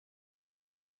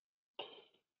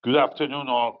Good afternoon,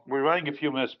 all. We're running a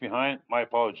few minutes behind. My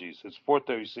apologies. It's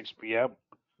 4:36 p.m.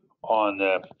 on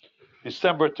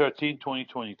December 13,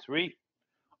 2023.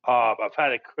 I've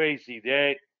had a crazy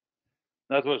day.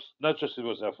 Not just it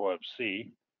was FOMC.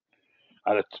 I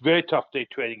had a very tough day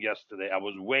trading yesterday. I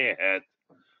was way ahead.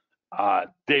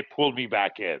 They pulled me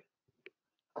back in.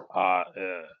 Uh, uh,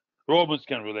 Romans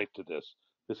can relate to this.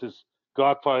 This is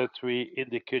Godfather 3 in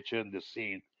the kitchen, the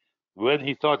scene. When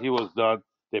he thought he was done,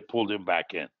 they pulled him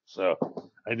back in. So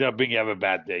I ended up being having a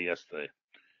bad day yesterday.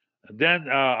 Then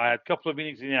I had a couple of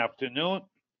meetings in the afternoon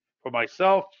for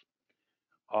myself.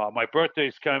 My birthday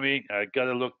is coming. I got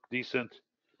to look decent,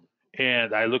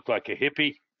 and I look like a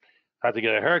hippie. I had to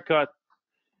get a haircut.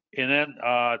 And then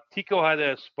Tico had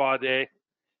a spa day.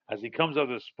 As he comes out of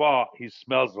the spa, he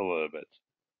smells a little bit.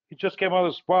 He just came out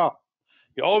of the spa.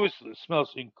 He always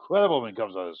smells incredible when he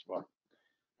comes out of the spa.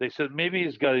 They said maybe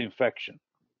he's got an infection.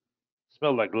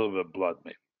 Smelled like a little bit of blood,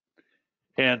 maybe.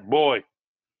 And boy,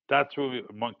 that threw me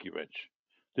a monkey wrench.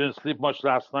 Didn't sleep much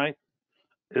last night.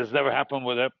 It has never happened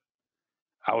with him.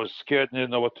 I was scared and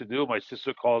didn't know what to do. My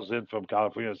sister calls in from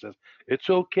California and says, "It's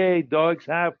okay. Dogs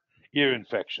have ear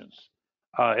infections.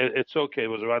 It's okay." It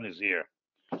was around his ear.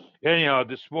 Anyhow,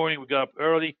 this morning we got up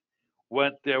early,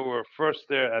 went there. We were first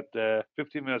there at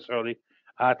 15 minutes early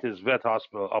at his vet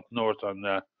hospital up north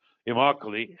on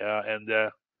Immokalee,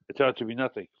 and it turned out to be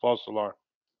nothing. False alarm.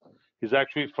 He's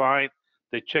actually fine.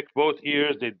 They checked both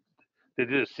ears. They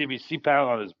did a CBC panel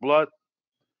on his blood.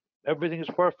 Everything is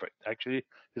perfect. Actually,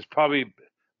 it's probably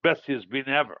best he has been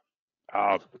ever.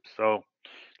 Uh, so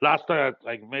last night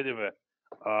I made him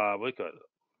a what do you call it?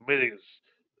 Made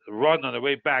a run on the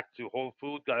way back to Whole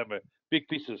Food. Got him a big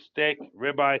piece of steak,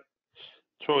 ribeye,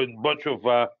 throwing a bunch of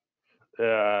what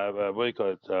do you call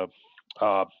it?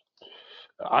 Uh,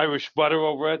 Irish butter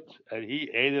over it, and he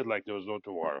ate it like there was no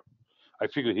tomorrow. I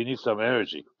figured he needs some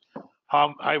energy.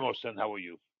 Hi, Mohsen, how are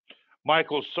you?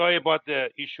 Michael, sorry about the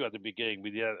issue at the beginning.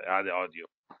 We didn't add the audio.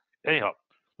 Anyhow,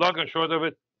 long and short of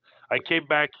it, I came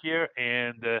back here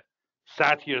and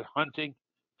sat here hunting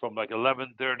from like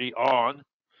 11:30 on.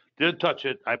 Didn't touch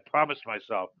it. I promised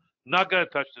myself not gonna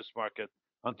touch this market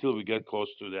until we get close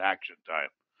to the action time.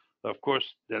 Of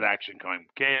course, that action time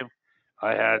came.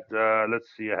 I had let's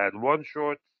see, I had one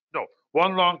short, no,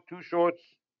 one long, two shorts,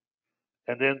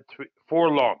 and then four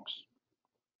longs.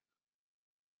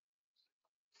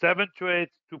 Seven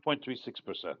trades,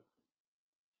 2.36%.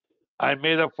 I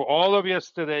made up for all of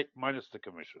yesterday minus the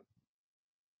commission.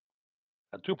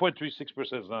 And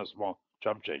 2.36% is not a small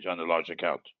chump change on a large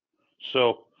account.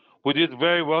 So we did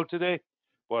very well today,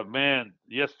 but man,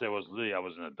 yesterday was really, I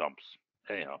was in the dumps.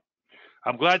 Anyhow,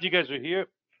 I'm glad you guys are here.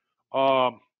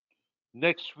 Um,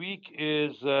 Next week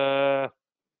is 20th.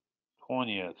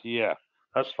 Yeah,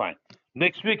 that's fine.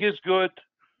 Next week is good.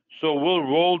 So we'll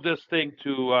roll this thing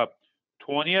to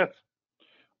 20th,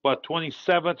 but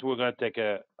 27th we're going to take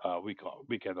a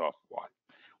weekend off. Why?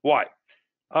 Why?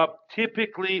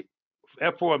 Typically,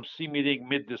 FOMC meeting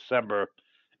mid-December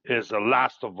is the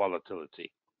last of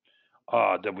volatility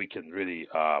that we can really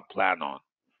plan on.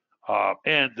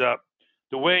 And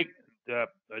the way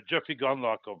Jeffrey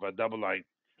Gunlock of Double Line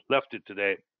left it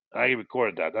today, I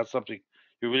recorded that. That's something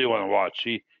you really want to watch.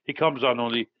 He comes on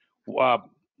only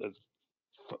 6-7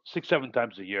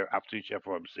 times a year after each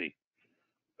FOMC.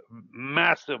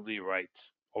 Massively right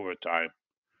over time.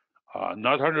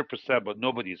 Not 100%, but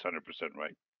nobody's 100%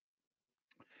 right.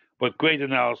 But great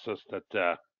analysis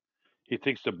that he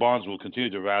thinks the bonds will continue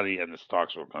to rally and the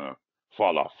stocks will kind of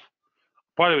fall off.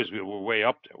 Part of it is we're way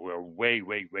up there. We're way,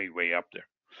 way, way, way up there.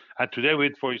 And today we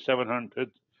hit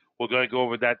 4,700. We're going to go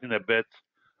over that in a bit.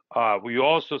 We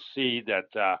also see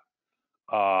that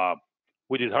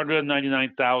we did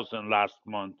 199,000 last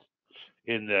month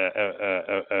in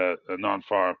the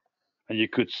non-farm, and you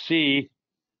could see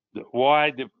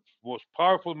why the most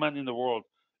powerful man in the world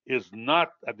is not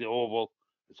at the Oval.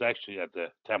 It's actually at the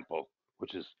Temple,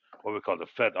 which is what we call the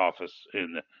Fed office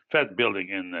in the Fed building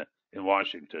in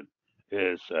Washington.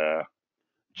 Is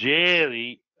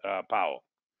Jerry Powell.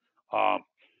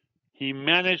 He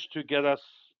managed to get us.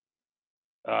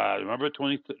 Remember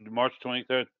March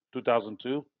 23rd,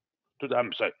 2002.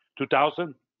 I'm sorry,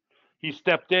 2000. He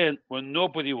stepped in when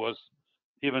nobody was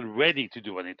even ready to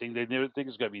do anything. They didn't think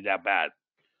it's going to be that bad.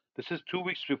 This is 2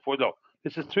 weeks before, no,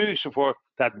 this is 3 weeks before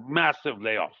that massive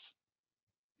layoff.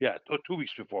 Yeah, 2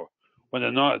 weeks before when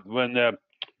the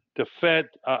Fed,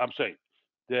 I'm sorry,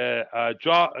 the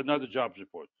another jobs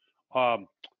report. Um,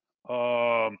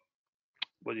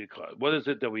 what do you call it? What is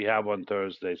it that we have on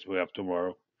Thursdays? We have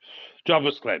tomorrow.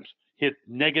 Jobless claims hit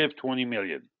negative 20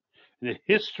 million. In the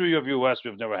history of U.S.,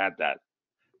 we've never had that.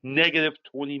 Negative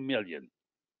 20 million.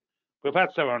 We've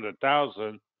had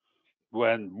 700,000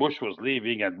 when Bush was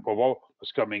leaving and Obama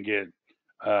was coming in,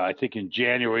 I think in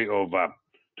January of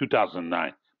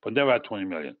 2009, but never had 20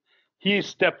 million. He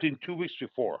stepped in 2 weeks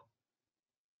before.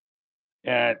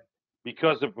 And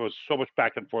because there was so much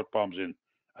back and forth problems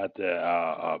at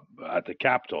the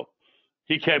Capitol,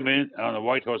 he came in on a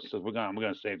white horse and said, I'm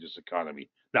going to save this economy.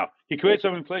 Now, he created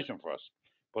some inflation for us,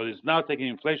 but he's now taking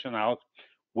inflation out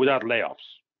without layoffs.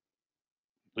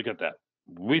 Look at that.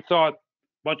 We thought a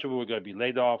bunch of them were going to be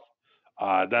laid off.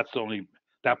 That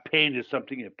pain is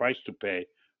something, a price to pay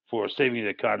for saving the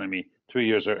economy 3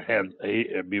 years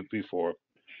before.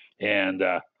 And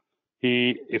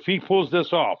if he pulls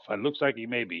this off, and it looks like he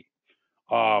may be,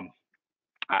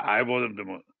 I vote him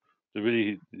to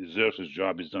really deserves his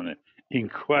job. He's done an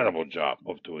incredible job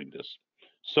of doing this.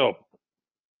 So,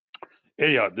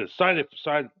 anyhow, the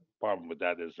side problem with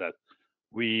that is that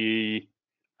we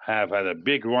have had a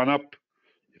big run up.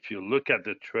 If you look at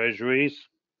the treasuries,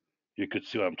 you could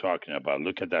see what I'm talking about.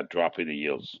 Look at that drop in the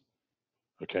yields.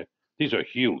 Okay, these are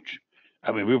huge.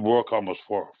 I mean, we work almost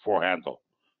four handle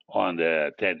on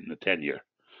the 10-year.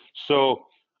 So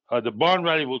the bond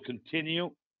rally will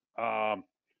continue.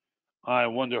 I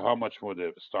wonder how much more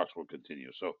the stocks will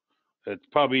continue. So it's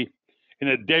probably in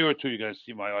a day or two you're going to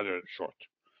see my other short.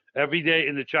 Every day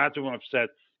in the chat room I've said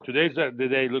today's the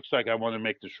day. Looks like I want to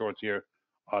make the short here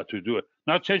to do it.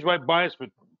 Not change my bias for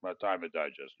my time at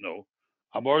digest. No,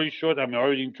 I'm already short. I'm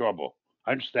already in trouble.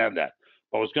 I understand that.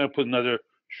 But I was going to put another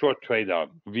short trade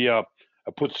on via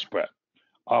a put spread.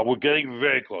 We're getting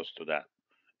very close to that.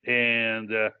 And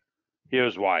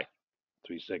here's why.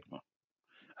 3 sigma.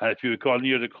 And if you recall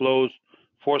near the close,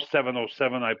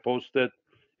 4707 I posted.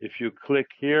 If you click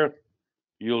here,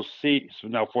 you'll see it's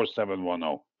now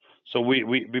 4710. So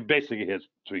we basically hit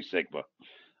 3 sigma.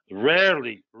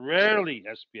 Rarely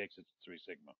SPX hits 3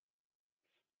 sigma.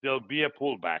 There'll be a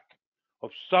pullback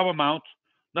of some amount,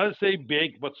 not to say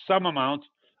big, but some amount.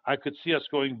 I could see us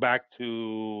going back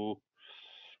to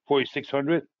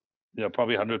 4,600,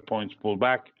 probably 100 points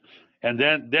pullback, and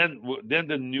then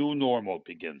the new normal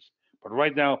begins. But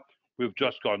right now we've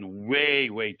just gone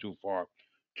way too far.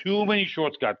 Too many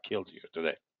shorts got killed here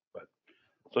today. But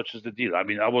such is the deal. I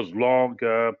mean, I was long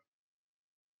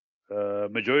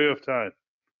majority of time.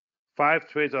 5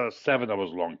 trades out of 7 I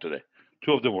was long today.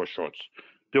 2 of them were shorts.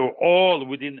 They were all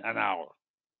within an hour.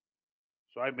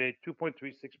 So I made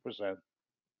 2.36%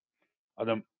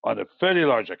 on a fairly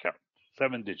large account,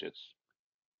 7 digits.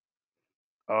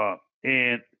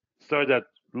 And started at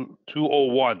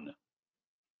 201,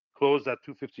 closed at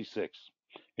 256.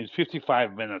 In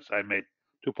 55 minutes, I made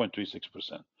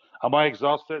 2.36%. Am I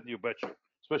exhausted? You betcha.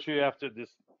 Especially after this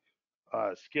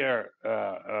scare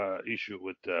issue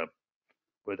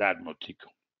with Admiral Tico.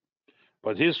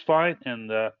 But he's fine,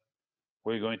 and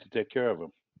we're going to take care of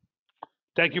him.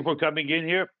 Thank you for coming in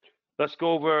here. Let's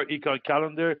go over econ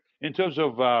calendar. In terms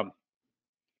of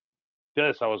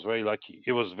this, I was very lucky.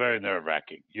 It was very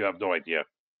nerve-wracking. You have no idea.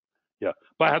 Yeah,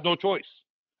 but I had no choice.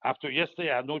 After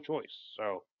yesterday, I had no choice.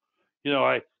 So,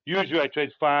 I usually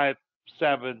trade 5,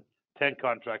 7, 10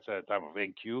 contracts at a time of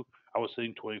NQ. I was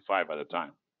sitting 25 at a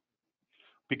time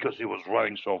because it was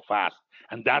running so fast.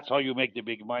 And that's how you make the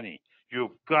big money.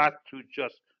 You've got to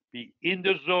just be in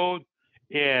the zone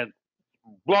and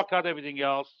block out everything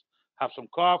else, have some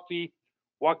coffee,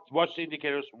 watch the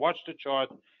indicators, watch the chart,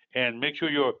 and make sure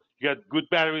you got good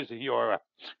batteries in your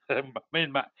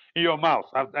mouth.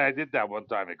 I did that one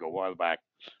time ago, a while back.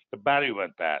 The battery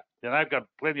went bad. Then I've got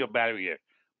plenty of battery here.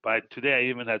 But today I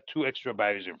even had 2 extra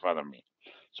batteries in front of me.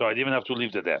 So I didn't even have to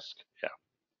leave the desk.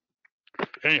 Yeah.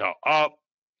 Anyhow,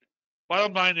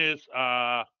 bottom line is,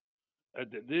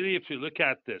 really, if you look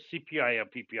at the CPI and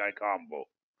PPI combo,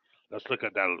 let's look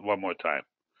at that one more time.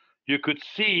 You could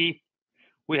see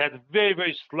we had very,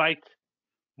 very slight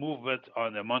movement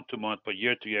on a month-to-month, but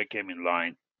year-to-year came in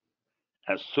line,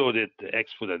 and so did the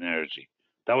X-Food and Energy.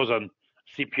 That was on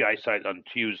CPI side on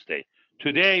Tuesday.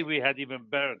 Today, we had even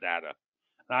better data.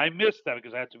 Now, I missed that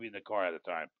because I had to be in the car at the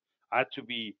time. I had to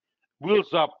be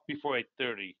wheels up before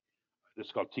 8:30. This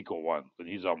is called Tico 1 when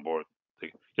he's on board.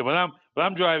 Yeah, when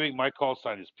I'm driving, my call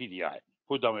sign is PDI,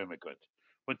 for dumb immigrant.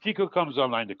 When Tico comes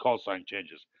online, the call sign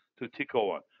changes to Tico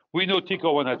 1. We know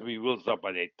Tico 1 has to be wheels up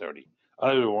by 8:30.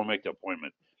 Otherwise, we won't make the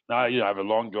appointment. Now, I have a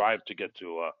long drive to get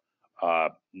to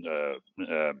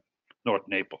North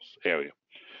Naples area.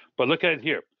 But look at it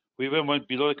here. We even went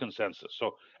below the consensus.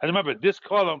 So, and remember, this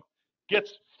column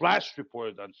gets flash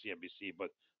reported on CNBC, but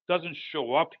doesn't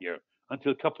show up here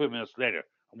until a couple of minutes later.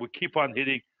 And we keep on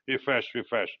hitting refresh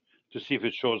to see if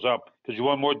it shows up because you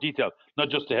want more detail, not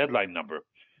just the headline number,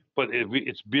 but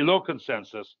it's below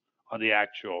consensus on the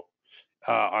actual.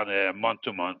 on a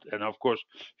month-to-month. And of course,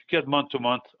 you get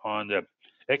month-to-month on the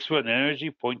Expert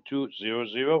Energy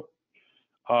 0.200.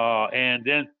 And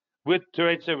then with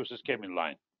trade services came in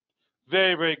line.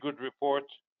 Very, very good report.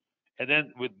 And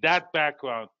then with that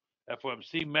background,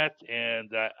 FOMC met,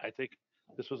 and I think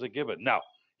this was a given. Now,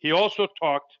 he also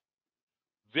talked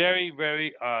very,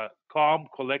 very calm,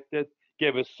 collected,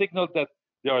 gave a signal that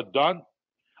they are done.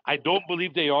 I don't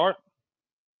believe they are.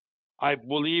 I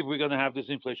believe we're going to have this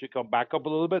inflation come back up a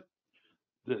little bit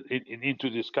into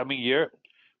this coming year,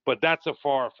 but that's a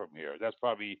far from here. That's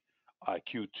probably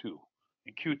Q2.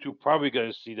 In Q2, probably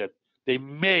going to see that they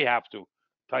may have to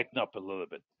tighten up a little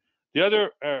bit. The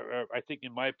other, I think,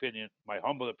 in my opinion, my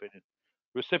humble opinion,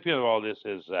 recipient of all this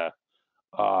is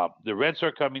the rents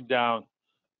are coming down.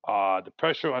 The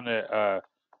pressure on the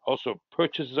also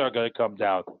purchases are going to come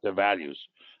down, the values.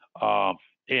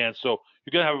 And so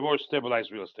you're going to have a more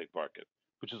stabilized real estate market,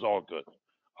 which is all good.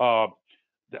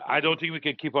 I don't think we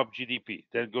can keep up GDP.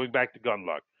 Then going back to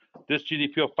Gunlock, this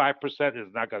GDP of 5%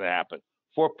 is not going to happen.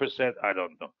 4%, I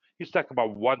don't know. He's talking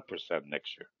about 1%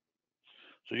 next year.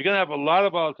 So you're going to have a lot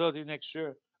of volatility next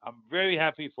year. I'm very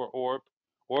happy for Orb.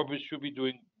 Orb should be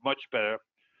doing much better.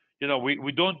 You know,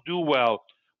 we don't do well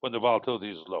when the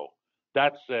volatility is low.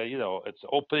 That's, you know, it's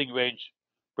opening range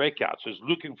breakout. So it's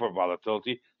looking for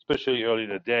volatility, especially early in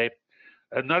the day.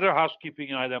 Another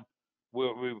housekeeping item,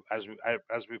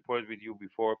 as reported with you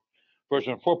before,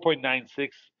 version 4.96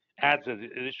 adds an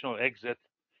additional exit,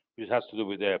 which has to do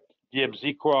with the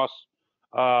DMZ cross.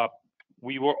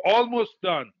 We were almost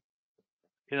done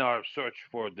in our search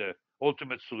for the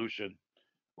ultimate solution,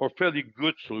 or fairly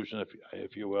good solution,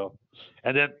 if you will.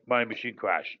 And then my machine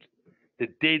crashed. The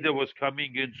data was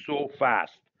coming in so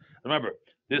fast. Remember,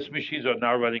 these machines are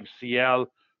now running CL,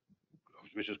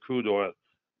 which is crude oil,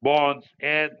 bonds,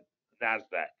 and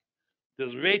NASDAQ. The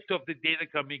rate of the data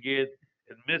coming in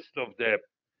midst of the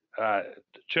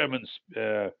chairman's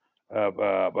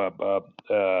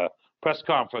press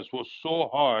conference was so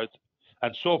hard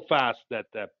and so fast that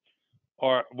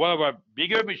one of our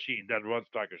bigger machines that runs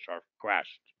Tiger Shark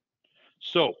crashed.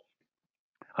 So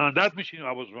on that machine,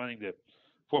 I was running the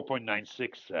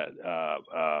 4.96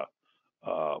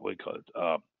 what do you call it,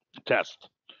 test.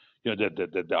 You know,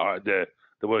 the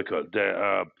what do you call it,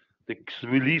 the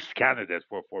release candidate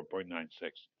for 4.96.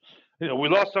 You know, we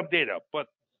lost some data, but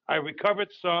I recovered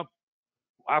some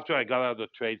after I got out of the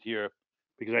trade here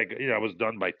because I was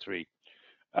done by 3.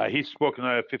 He spoke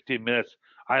another 15 minutes.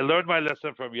 I learned my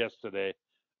lesson from yesterday.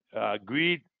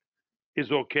 Greed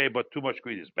is okay, but too much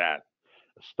greed is bad.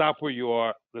 Stop where you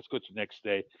are. Let's go to the next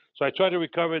day. So I tried to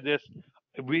recover this.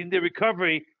 In the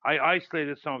recovery, I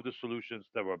isolated some of the solutions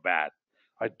that were bad.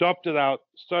 I dumped it out,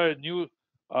 started a new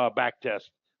back test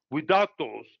without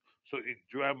those. So it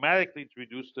dramatically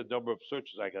reduced the number of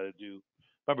searches I got to do.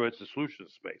 Remember, it's a solution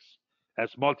space.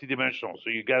 That's multidimensional. So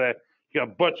you got a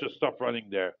bunch of stuff running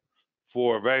there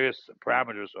for various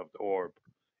parameters of the orb.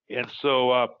 And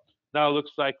so now it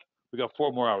looks like we got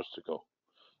 4 more hours to go.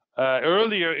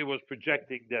 Earlier, it was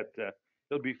projecting that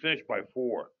it'll be finished by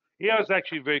 4. Yeah, it was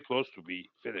actually very close to be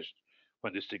finished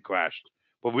when this thing crashed.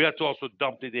 But we had to also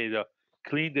dump the data,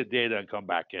 clean the data, and come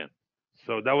back in.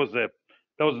 So that was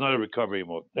another recovery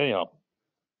mode. Anyhow,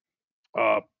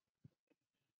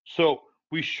 so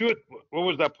we should. What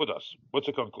was that put us? What's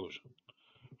the conclusion?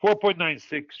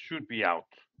 4.96 should be out.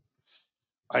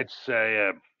 I'd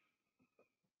say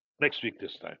next week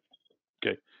this time.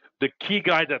 Okay. The key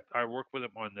guy that I work with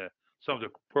him on some of the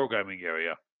programming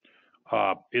area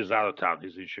is out of town.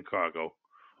 He's in Chicago,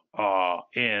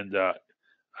 and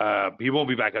he won't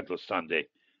be back until Sunday.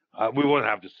 We won't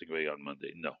have this thing ready on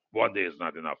Monday. No, one day is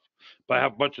not enough. But I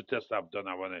have a bunch of tests I've done.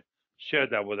 I want to share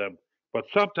that with him. But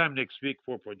sometime next week,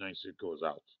 4.96 goes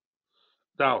out.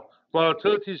 Now,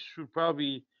 volatilities should probably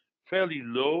be fairly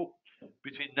low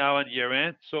between now and year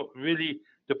end. So really,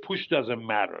 the push doesn't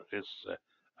matter. It's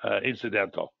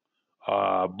incidental.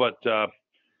 But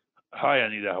hi,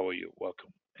 Anita. How are you?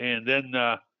 Welcome. And then,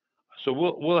 so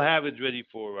we'll have it ready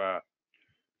for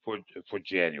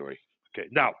January. Okay.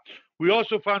 Now, we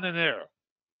also found an error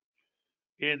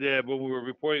when we were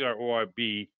reporting our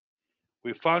ORB.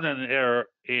 We found an error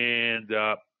and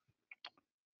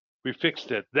we fixed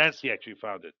it. Nancy actually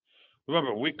found it.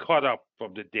 Remember, we caught up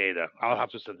from the data. I'll have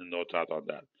to send a note out on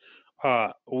that.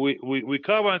 We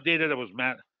caught up on data that was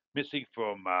missing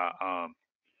from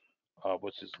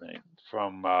what's his name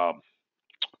from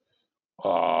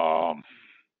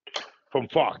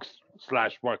Fox /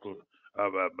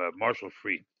 Marshall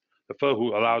Fried, the fellow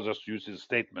who allows us to use his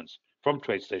statements from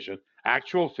TradeStation,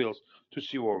 actual fields, to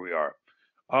see where we are.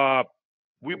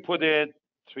 We put in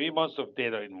 3 months of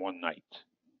data in one night.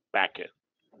 back in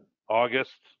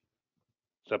August,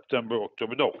 September,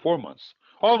 October. No, 4 months,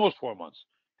 almost 4 months,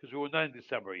 because we were not in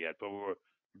December yet, but we were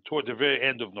toward the very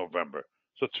end of November.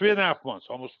 So 3.5 months,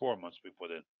 almost 4 months before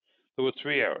then. There were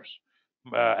three errors,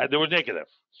 and they were negative,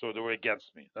 so they were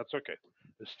against me. That's okay.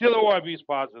 Still, ORB is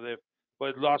positive, but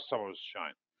it lost some of its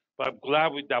shine. But I'm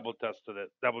glad we double tested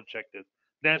it, double checked it.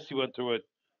 Nancy went through it.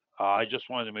 I just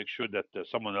wanted to make sure that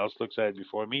someone else looks at it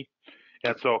before me.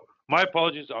 And so, my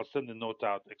apologies. I'll send a note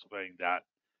out explaining that.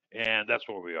 And that's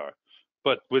where we are.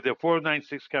 But with the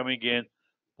 496 coming in,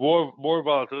 more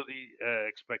volatility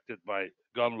expected by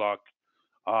Gunlock.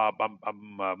 I'm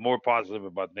more positive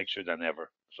about next year than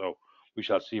ever. So we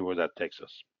shall see where that takes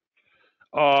us.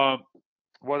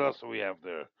 What else do we have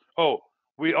there? Oh,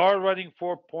 we are running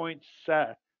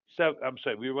 4.7. I'm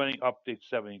sorry, we're running update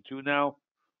 72 now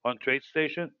on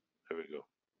TradeStation. There we go.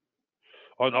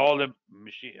 On all the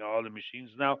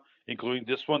machines now, including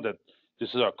this one.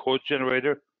 This is our code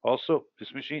generator. Also,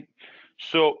 this machine.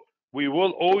 So we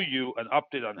will owe you an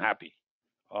update on Happy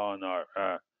on our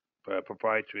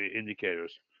proprietary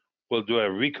indicators. We'll do a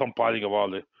recompiling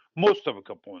of most of the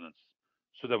components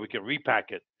so that we can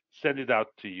repack it, send it out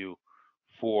to you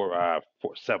for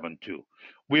 7.2.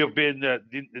 We have been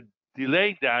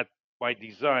delaying that by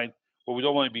design, but we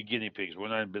don't want to be guinea pigs. We're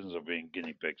not in business of being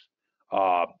guinea pigs.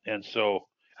 And so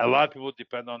a lot of people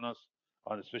depend on us,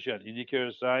 especially on the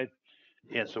indicator side,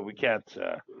 and so we can't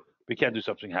do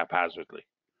something haphazardly.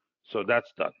 So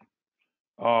that's done.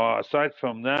 Aside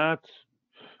from that,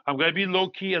 I'm going to be low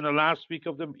key in the last week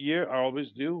of the year. I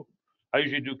always do. I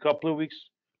usually do a couple of weeks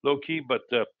low key, but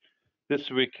this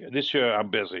year I'm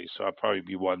busy, so I'll probably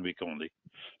be 1 week only.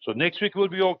 So next week will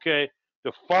be okay.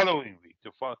 The following week,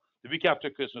 the week after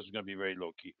Christmas is going to be very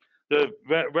low key. The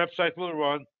website will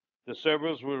run, the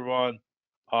servers will run.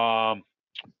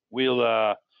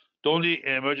 The only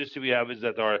emergency we have is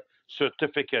that our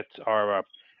certificate, our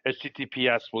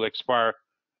HTTPS will expire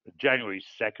January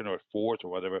 2nd or 4th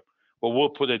or whatever. But we'll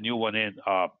put a new one in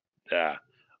the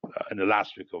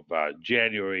last week of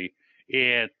January,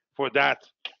 and for that,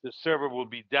 the server will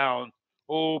be down,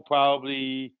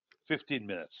 probably 15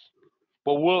 minutes.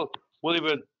 But we'll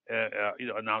even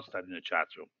announce that in the chat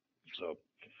room, so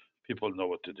people know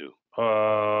what to do.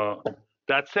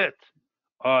 That's it.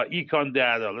 Econ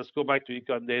data. Let's go back to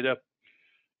econ data.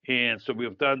 And so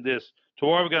we've done this.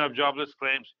 Tomorrow we're going to have jobless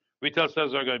claims. Retail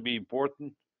sales are going to be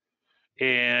important.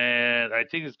 And I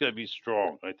think it's going to be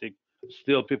strong. I think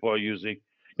still people are using,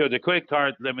 the credit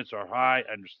card limits are high.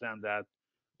 I understand that.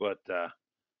 But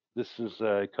this is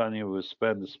economy will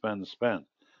spend.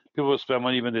 People will spend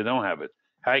money even they don't have it.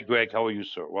 Hi, Greg. How are you,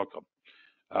 sir? Welcome.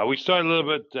 We started a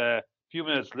little bit, a few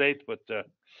minutes late, but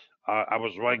I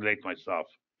was running late myself.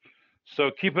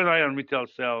 So keep an eye on retail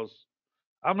sales.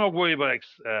 I'm not worried about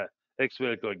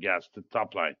ex-vehicle gas, the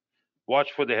top line.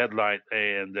 Watch for the headline,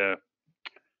 and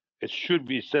it should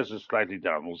be, says it's slightly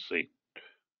down. We'll see.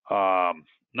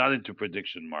 Not into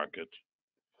prediction market.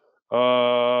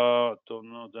 Don't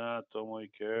know that. Don't really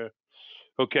care.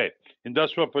 Okay,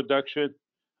 industrial production,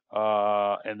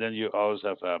 and then you always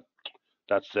have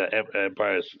that's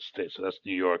Empire State, so that's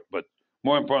New York. But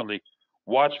more importantly,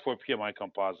 watch for PMI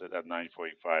composite at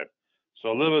 9:45.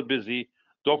 So a little bit busy.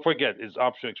 Don't forget, it's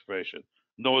option expiration.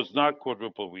 No, it's not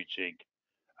quadruple reaching.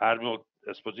 Admiral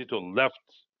Esposito left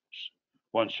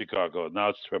one Chicago. Now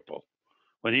it's triple.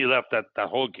 When he left, that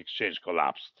whole exchange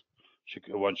collapsed.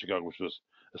 One Chicago, which was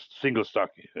a single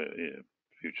stock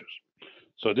futures.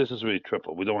 So this is really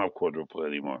triple. We don't have quadruple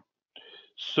anymore.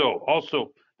 So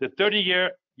also the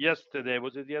 30-year yesterday,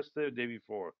 was it yesterday or the day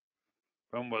before?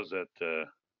 When was it?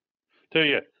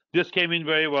 30-year. This came in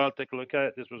very well. Take a look at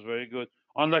it. This was very good.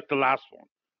 Unlike the last one.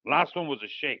 Last one was a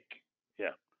shake.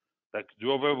 Yeah. That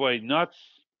drove everybody nuts.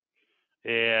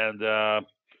 And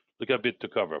look at bit to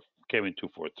cover. Came in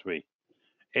 243.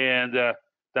 And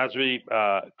that's really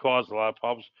caused a lot of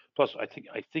problems. Plus, I think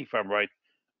if I'm right,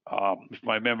 if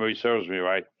my memory serves me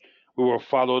right, we were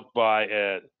followed by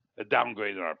a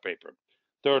downgrade in our paper.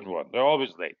 Third one. They're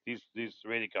always late. These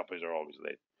rating companies are always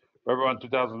late. Remember on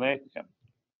 2008? Yeah.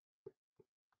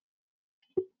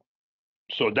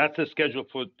 So that's the schedule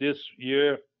for this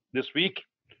year, this week.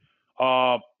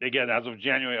 Again, as of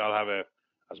January, I'll have as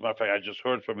a matter of fact, I just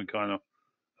heard from Econo.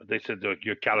 They said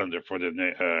your calendar for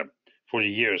the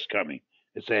year is coming.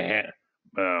 It's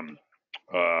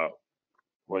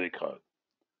what do you call it?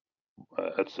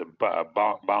 It's a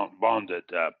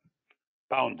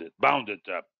bounded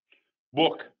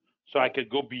book, so I could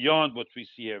go beyond what we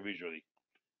see here visually.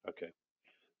 Okay,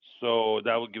 so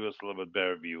that will give us a little bit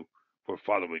better view for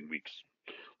following weeks.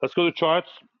 Let's go to charts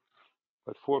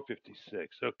at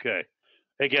 456. Okay,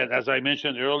 Again, as I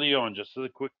mentioned early on, just a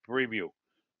quick preview.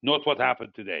 Note what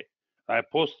happened today. I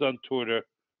posted on Twitter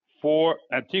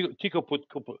and Tico put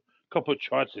a couple of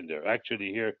charts in there.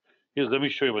 Actually, let me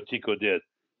show you what Tico did,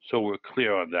 so we're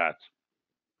clear on that.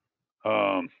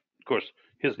 Of course,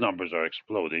 his numbers are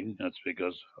exploding. That's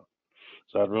because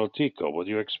it's Admiral Tico. What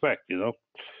do you expect?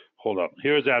 Hold up.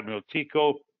 Here's Admiral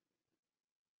Tico.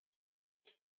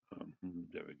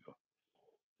 There we go.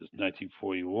 This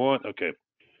 1941. Okay.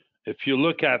 If you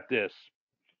look at this,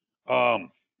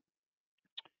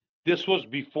 this was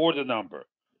before the number.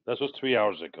 That was 3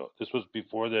 hours ago. This was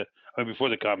before the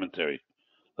commentary.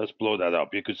 Let's blow that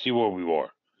up. You could see where we were.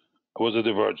 It was a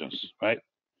divergence, right?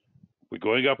 We're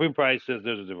going up in prices.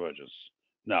 There's a divergence.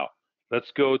 Now,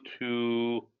 let's go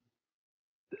to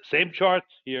the same chart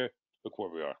here. Look where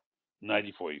we are,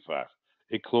 90.45.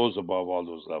 It closed above all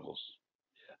those levels.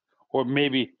 Yeah. Or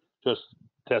maybe just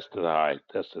tested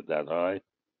that high.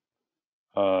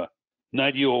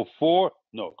 90.04,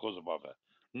 no, close above it.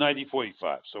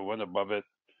 90.45, so went above it.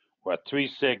 We're at 3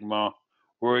 sigma.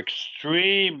 We're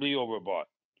extremely overbought.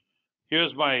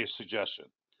 Here's my suggestion.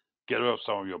 Get rid of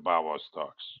some of your Bauer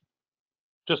stocks.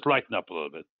 Just lighten up a little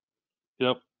bit.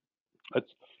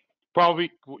 It's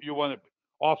probably you want to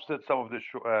offset some of the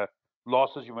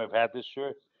losses you may have had this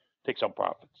year. Take some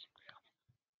profits.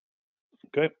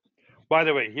 Okay. By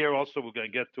the way, here also we're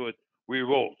going to get to it. We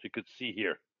rolled. You could see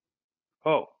here.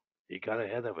 Oh, he got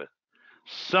ahead of it.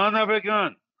 Son of a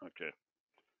gun. Okay.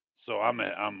 So I'm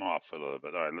off a little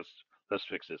bit. All right, let's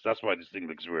fix this. That's why this thing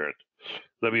looks weird.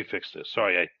 Let me fix this.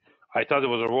 Sorry, I thought it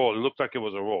was a roll. It looked like it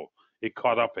was a roll. It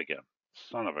caught up again.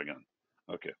 Son of a gun.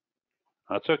 Okay.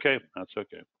 That's okay. That's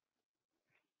okay.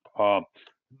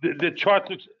 The chart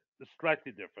looks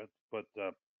slightly different, but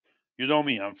you know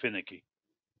me, I'm finicky.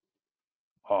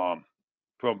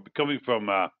 Coming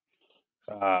from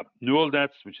neural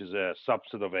nets, which is a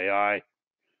subset of AI,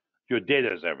 your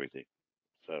data is everything.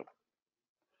 So,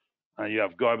 and you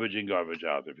have garbage in, garbage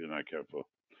out if you're not careful.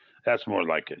 That's more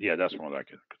like it. Yeah, that's more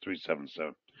like it.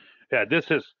 377. Yeah, this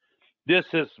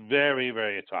is very,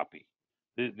 very toppy.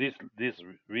 This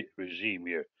regime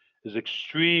here is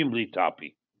extremely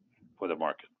toppy for the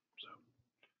market. So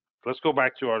let's go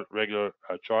back to our regular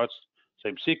charts.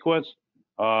 Same sequence.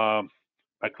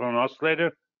 Macron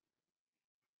oscillator.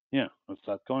 Yeah, it's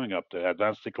not going up there.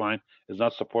 Advanced decline is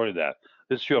not supported that.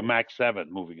 This is your Max 7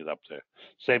 moving it up there.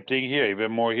 Same thing here,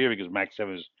 even more here because Max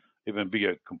 7 is even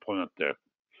bigger component there.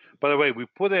 By the way, we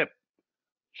put a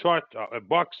chart, a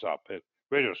box up, a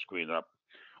radar screen up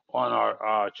on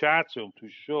our chat room to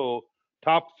show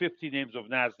top 50 names of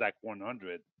NASDAQ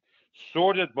 100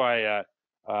 sorted by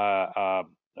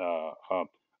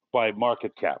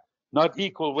market cap, not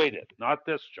equal weighted, not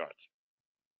this chart.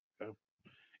 Okay?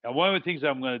 And one of the things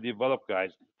I'm going to develop,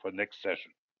 guys, for next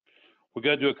session, we're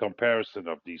going to do a comparison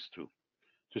of these two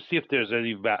to see if there's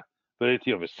any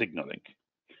validity of a signaling.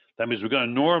 That means we're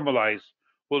going to normalize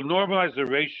the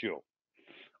ratio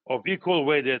of equal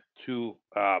weighted to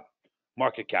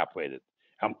market cap weighted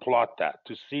and plot that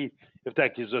to see if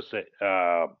that gives us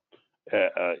kind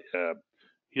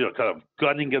of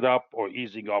gunning it up or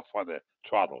easing off on a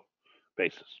throttle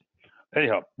basis.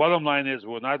 Anyhow, bottom line is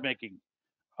we're not making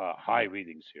high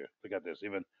readings here. Look at this.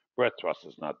 Even breadth thrust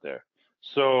is not there.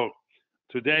 So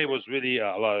today was really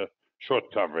a lot of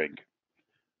short covering.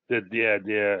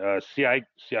 The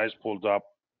CI's pulled up.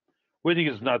 Reading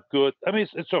is not good. I mean,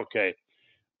 it's okay.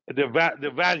 The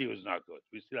value is not good.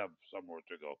 We still have some more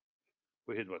to go.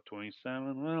 We hit what,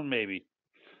 27? Well, maybe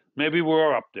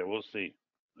we're up there. We'll see.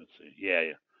 Let's see.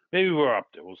 Yeah. Maybe we're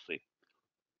up there. We'll see.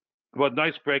 But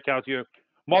nice breakout here.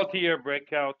 Multi-year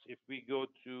breakout. If we go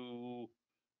to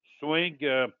swing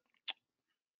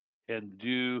and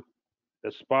do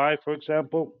a SPY, for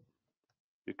example,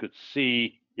 you could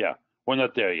see, yeah, we're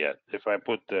not there yet. If I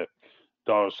put the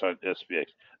dollar sign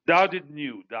SPX, Dow did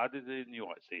new. I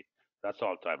see. That's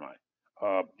all-time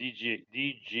high.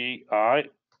 DJI.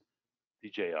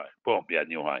 Boom. Yeah,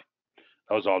 new high.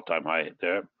 That was all-time high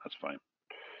there. That's fine.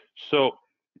 So,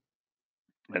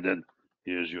 and then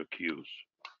here's your Qs.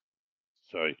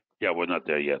 Sorry. Yeah, we're not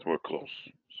there yet. We're close.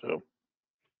 So,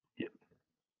 yeah.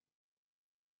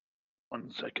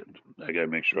 1 second. I gotta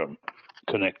make sure I'm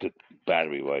connected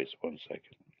battery-wise. 1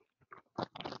 second.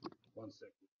 1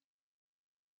 second.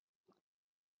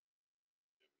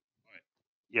 All right.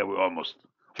 Yeah, we're almost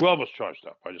charged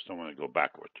up. I just don't want to go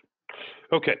backward.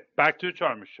 Okay, back to the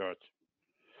Chalmers chart.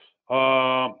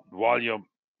 Volume,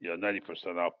 yeah,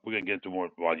 90% up. We're gonna get into more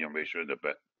volume ratio in a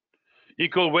bit.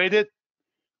 Equal weighted.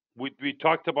 We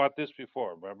talked about this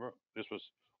before. Remember, this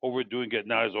was overdoing it.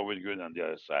 Now it's overdoing it on the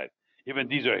other side. Even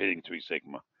these are hitting 3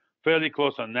 sigma. Fairly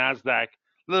close on Nasdaq.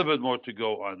 little bit more to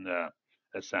go on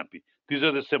S&P. These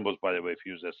are the symbols, by the way, if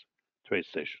you use this trade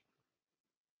station.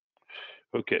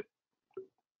 Okay.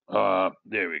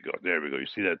 There we go. There we go. You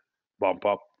see that bump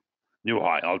up? New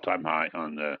high, all-time high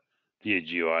on the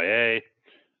DAGOIA.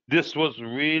 This was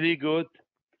really good.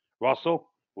 Russell,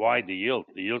 why the yield?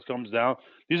 The yield comes down.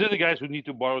 These are the guys who need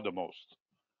to borrow the most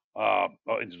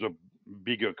into the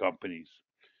bigger companies.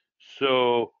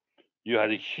 So you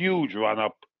had a huge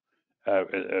run-up,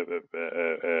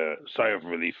 sigh of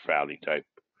relief rally type.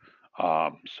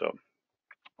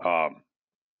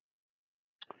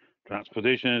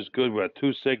 Transportation is good. We're at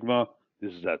 2 sigma.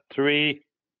 This is at 3.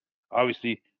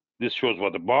 Obviously, this shows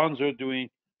what the bonds are doing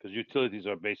because utilities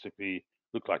are basically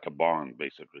look like a bond,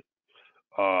 basically.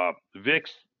 VIX,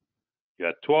 you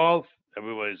had 12.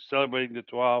 Everybody's celebrating the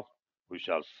 12. We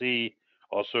shall see.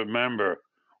 Also, remember,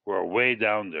 we're way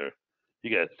down there. You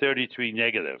get 33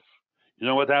 negative. You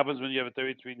know what happens when you have a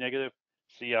 33 negative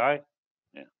CI? Yeah.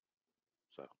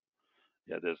 So,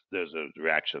 yeah, there's a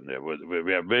reaction there.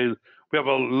 We have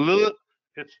a little.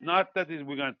 It's not that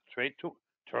we're going to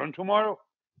turn tomorrow,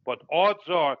 but odds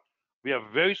are we have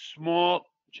a very small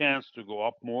chance to go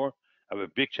up more, have a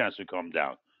big chance to come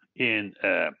down in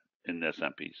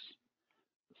S&Ps,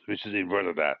 which is invert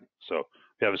of that. So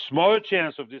we have a smaller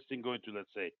chance of this thing going to,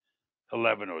 let's say,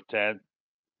 11 or 10.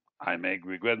 I may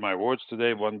regret my words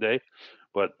today one day,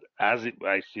 but as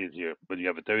I see it here, when you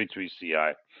have a 33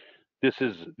 CI, this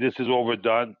is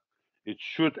overdone. It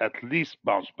should at least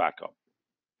bounce back up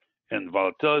in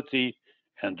volatility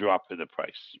and drop in the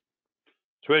price.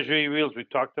 Treasury yields, we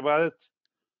talked about it.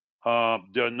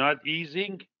 They're not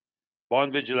easing.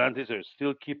 Bond vigilantes are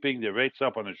still keeping the rates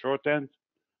up on the short end.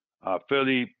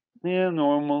 Fairly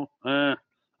normal,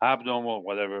 abnormal,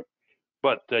 whatever.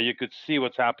 But you could see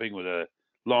what's happening with a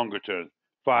longer term,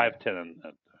 5, 10, and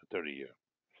 30 year.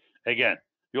 Again,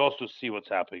 you also see what's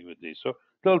happening with these. So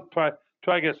they'll try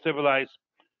to get stabilized.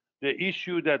 The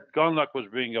issue that Gunlock was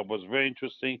bringing up was very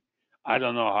interesting. I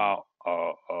don't know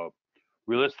how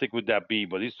realistic would that be,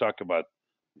 but he's talking about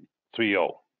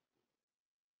 3.0.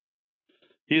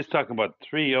 He's talking about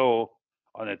 3.0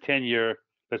 on a 10-year,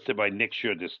 let's say by next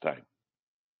year this time.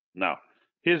 Now,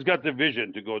 he's got the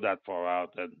vision to go that far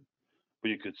out, and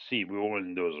you could see we were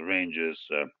in those ranges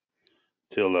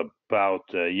till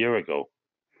about a year ago,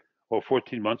 or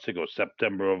 14 months ago,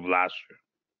 September of last year,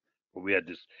 where we had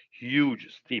this huge,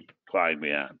 steep climb we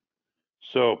had.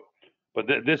 So, but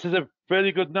this is a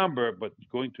fairly good number, but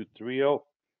going to 3.0,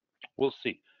 we'll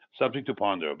see. Something to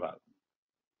ponder about.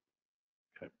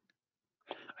 Okay.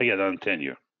 Again, on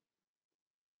 10-year.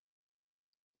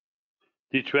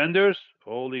 The trenders,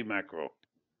 holy macro,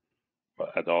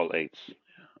 at all 8s.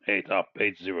 8 up,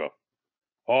 8-0.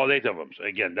 All 8 of them. So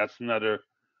again, that's another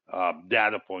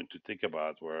data point to think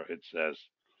about where it says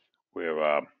we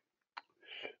have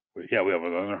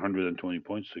another 120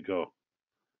 points to go.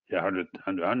 Yeah, 100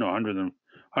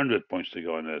 points to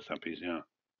go in the S&Ps, yeah.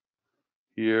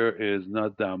 Here is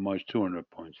not that much, 200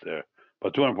 points there.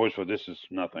 But 200 points for this is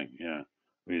nothing, yeah.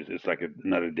 It's like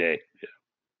another day, yeah.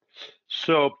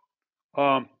 So,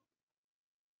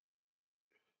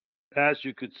 as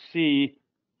you could see,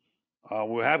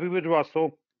 we're happy with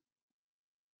Russell.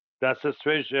 That's a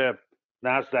strange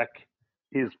NASDAQ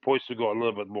is poised to go a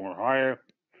little bit more higher.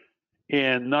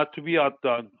 And not to be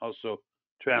outdone, also,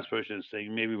 Transportation is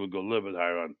saying maybe we'll go a little bit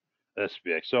higher on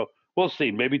SPX. So we'll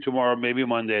see. Maybe tomorrow, maybe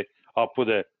Monday, I'll put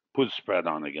a spread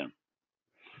on again.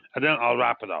 And then I'll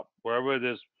wrap it up. Wherever it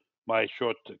is, my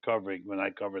short covering, when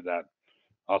I cover that,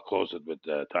 I'll close it with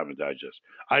Time to Digest.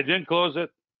 I didn't close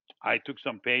it. I took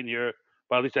some pain here,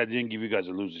 but at least I didn't give you guys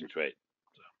a losing trade.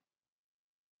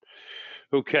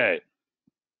 So. Okay.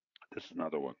 This is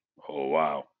another one. Oh,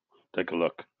 wow. Take a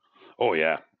look. Oh,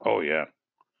 yeah. Oh, yeah.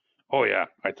 Oh, yeah.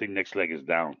 I think next leg is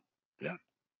down. Yeah.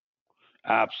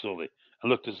 Absolutely.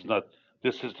 And look, this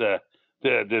is the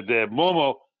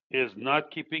Momo is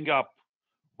not keeping up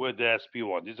with the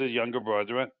SP1. These are younger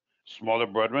brethren, smaller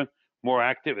brethren, more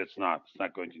active. It's not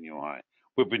going to new high.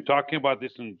 We've been talking about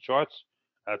this in charts.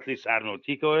 At least Admiral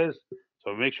Tico is.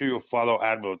 So make sure you follow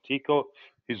Admiral Tico.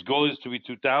 His goal is to be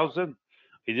 2,000.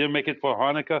 He didn't make it for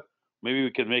Hanukkah. Maybe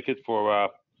we can make it for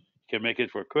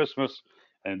Christmas.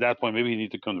 And at that point, maybe you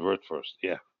need to convert first.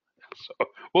 Yeah. So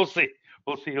we'll see.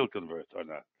 We'll see he'll convert or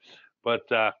not. But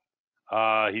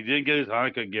he didn't get his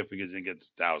Hanukkah gift because he didn't get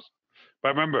 2,000. But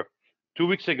remember, 2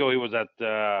 weeks ago he was at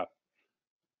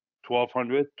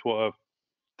 1,200,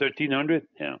 1,300.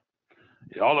 Yeah.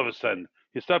 All of a sudden,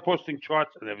 he started posting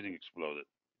charts and everything exploded.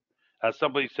 As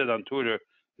somebody said on Twitter,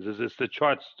 he says, it's the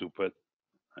charts, stupid.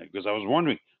 Because I was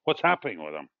wondering, what's happening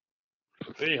with them?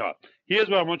 Anyhow, here's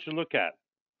what I want you to look at.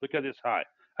 Look at this high.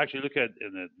 Actually, look at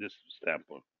this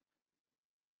standpoint.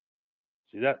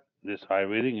 See that? This high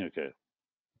reading? Okay.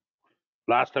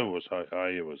 Last time it was high,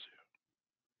 it was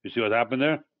here. You see what happened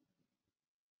there?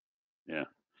 Yeah.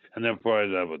 And then before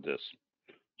that with this.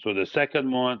 So the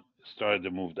second one started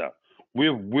to move down.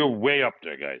 We're way up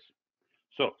there, guys.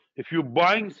 So if you're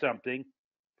buying something,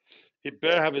 it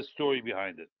better have a story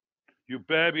behind it. You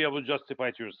better be able to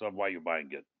justify to yourself why you're buying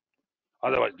it.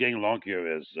 Otherwise, getting long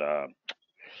here is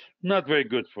not very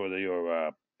good for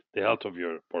the health of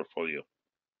your portfolio.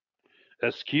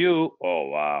 SQ. Oh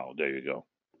wow, there you go.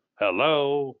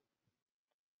 Hello.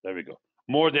 There we go.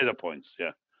 More data points.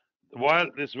 Yeah. While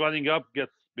this running up,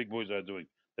 gets big boys are doing.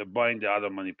 They're buying the other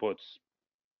money puts.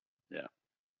 Yeah.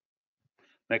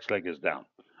 Next leg is down.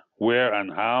 Where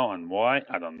and how and why,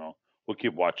 I don't know. We'll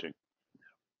keep watching.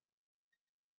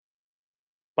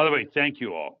 By the way, thank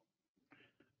you all.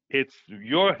 It's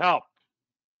your help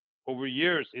over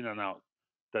years in and out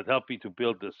that helped me to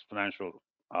build this financial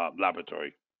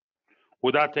laboratory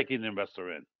without taking an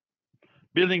investor in.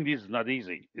 Building these is not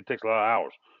easy. It takes a lot of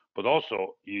hours. But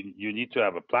also, you need to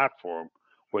have a platform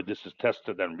where this is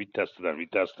tested and retested and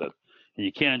retested. And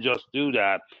you can't just do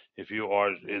that if you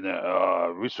are in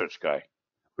a research guy.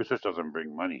 Research doesn't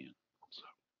bring money in. So,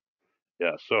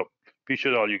 yeah, so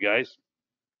appreciate all you guys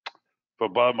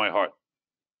from bottom of my heart.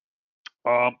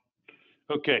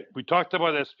 Okay, we talked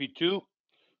about SP2,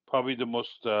 probably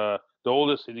the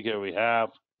oldest indicator we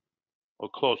have, or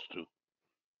close to.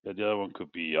 Yeah, the other one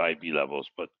could be IB levels,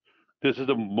 but this is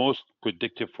the most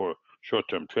predictive for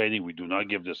short-term trading. We do not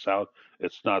give this out.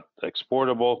 It's not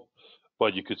exportable,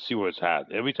 but you could see where it's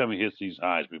at. Every time it hits these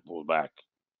highs, we pull back.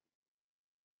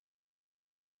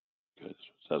 Good.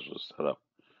 That's what's set up.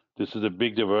 This is a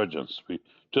big divergence. We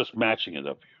just matching it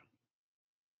up here.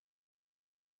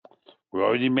 We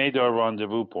already made our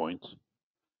rendezvous point,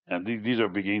 and these are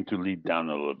beginning to lead down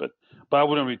a little bit. But I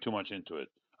wouldn't read too much into it.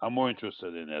 I'm more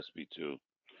interested in SP2.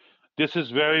 This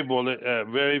is very bullish,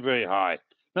 very, very high.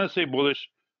 Not say bullish,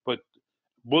 but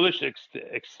bullish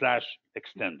slash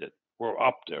extended. We're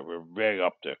up there. We're very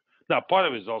up there. Now, part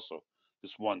of it is also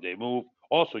this one-day move.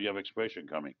 Also, you have expiration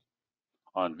coming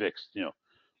on VIX. You know,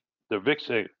 the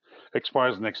VIX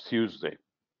expires next Tuesday,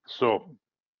 so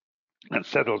and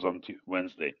settles on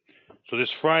Wednesday. So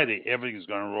this Friday, everything is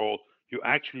going to roll. You're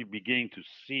actually beginning to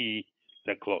see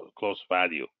the close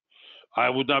value. I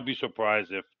would not be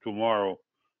surprised if tomorrow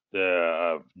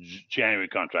the January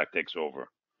contract takes over,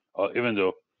 even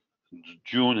though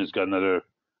June has got another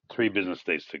 3 business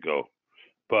days to go.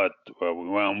 But we'll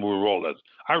roll it.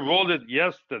 I rolled it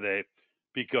yesterday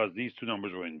because these two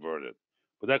numbers were inverted.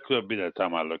 But that could have been at the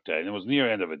time I looked at it. And it was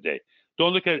near end of the day.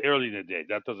 Don't look at it early in the day.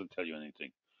 That doesn't tell you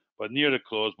anything. But near the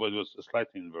close, but it was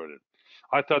slightly inverted.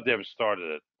 I thought they have started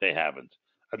it. They haven't.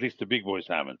 At least the big boys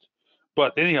haven't.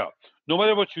 But anyhow, no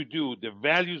matter what you do, the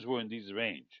values were in this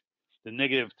range. The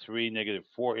 -3,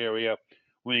 -4 area.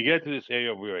 When you get to this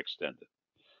area, we're extended.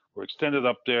 We're extended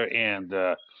up there, and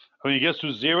when it gets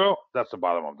to 0, that's the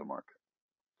bottom of the market.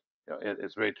 You know,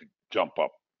 it's ready to jump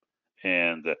up.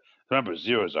 And remember,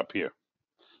 0 is up here.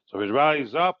 So if it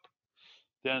rallies up,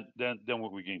 then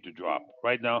we're going to drop.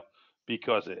 Right now,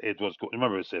 because it was,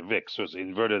 remember, it's a VIX, so it's an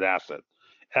inverted asset.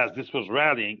 As this was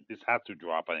rallying, this had to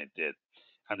drop, and it did.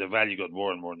 And the value got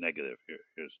more and more negative.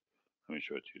 Let me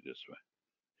show it to you this way.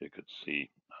 You could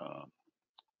see,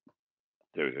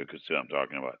 there we go, you could see what I'm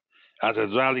talking about. As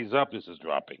it rallies up, this is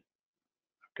dropping.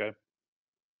 Okay?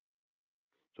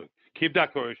 So keep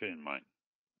that correlation in mind.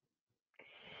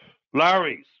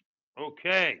 Larry's.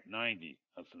 Okay, 90.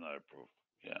 That's another proof.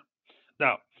 Yeah.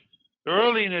 Now,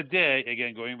 early in the day,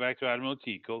 again, going back to Admiral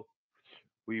Tico,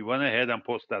 we went ahead and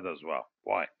posted that as well.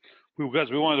 Why? Because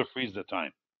we wanted to freeze the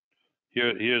time.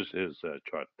 Here's his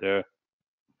chart there.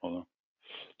 Hold on.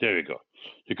 There you go.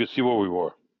 You can see where we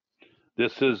were.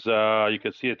 This is, you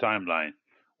can see a timeline.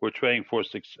 We're trading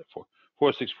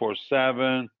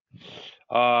 4647,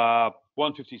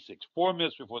 156, 4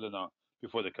 minutes before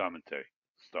the commentary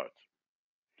starts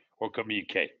or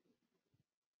communicate.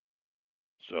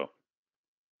 So,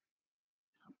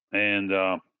 and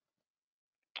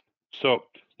so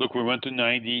look, we went to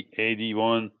 90,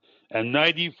 81, and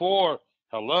 94.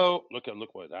 Hello, look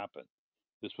what happened.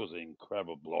 This was an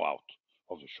incredible blowout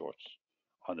of the shorts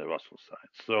on the Russell side.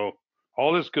 So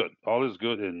all is good. All is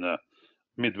good in the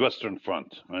Midwestern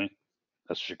front, right?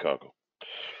 That's Chicago.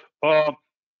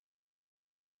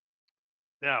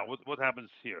 Now, what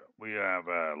happens here? We have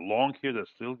a long here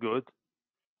that's still good,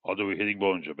 although we're hitting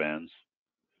Bollinger Bands.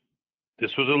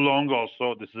 This was a long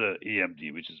also. This is a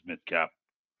EMD, which is mid cap.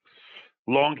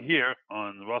 Long here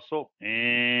on Russell,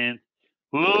 and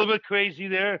a little bit crazy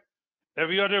there.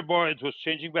 Every other bar, it was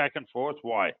changing back and forth.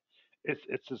 Why?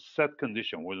 It's a set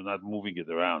condition. We're not moving it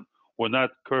around. We're not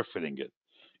curve fitting it.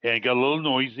 And it got a little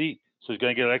noisy, so it's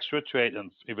going to get extra trade,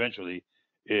 and eventually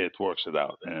it works it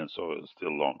out. And so it's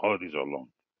still long. All of these are long.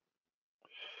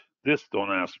 This, don't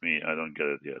ask me. I don't get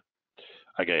it yet.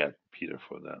 I got to ask Peter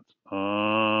for that.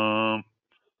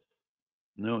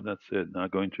 No, that's it.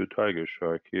 Not going to Tiger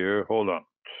Shark here. Hold on.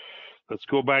 Let's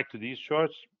go back to these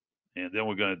charts, and then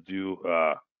we're going to do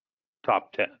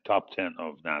top 10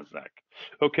 of Nasdaq.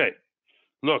 Okay,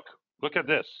 look at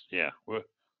this. Yeah,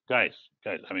 guys.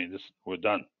 I mean, we're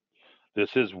done.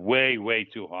 This is way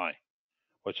too high.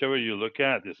 Whichever you look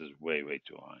at, this is way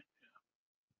too high.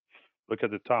 Look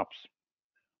at the tops.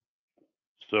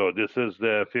 So this is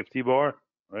the 50 bar,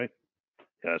 right?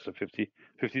 Yeah, so 50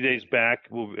 days back.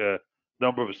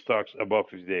 Number of stocks above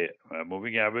 50-day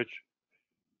moving average.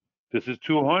 This is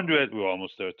 200. We're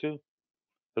almost there too.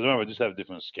 Because remember, this have a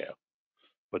different scale.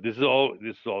 But this is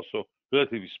also,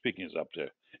 relatively speaking, is up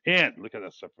there. And look at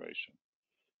that separation.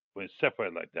 When it's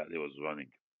separated like that, it was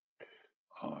running.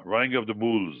 Running of the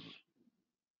bulls.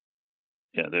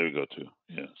 Yeah, there we go too.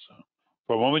 Yeah. So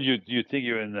for a moment, you think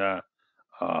you're in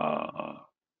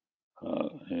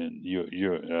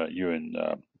you're in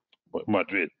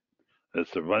Madrid.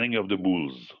 That's the running of the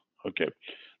bulls. Okay,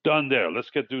 done there. Let's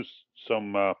get to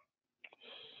some. I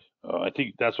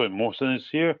think that's why Mohsen is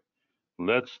here.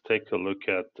 Let's take a look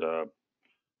at the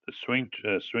swing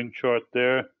chart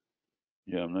there.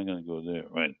 Yeah, I'm not gonna go there.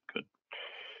 Right, good.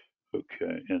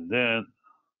 Okay, and then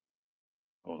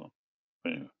hold on.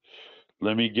 Anyway,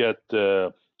 let me get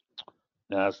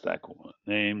Nasdaq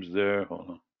names there. Hold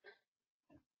on.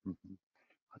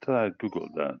 I thought I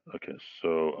googled that. Okay,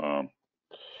 so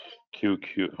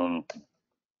QQ. Hold on.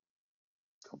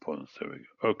 Components. There we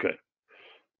go. Okay.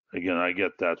 Again, I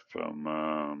get that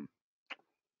from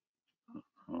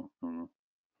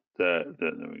there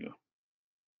we go.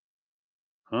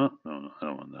 Huh? No, I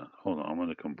don't want that. Hold on, I want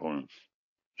the components.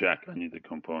 Jack, I need the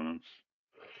components.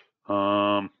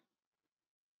 Holding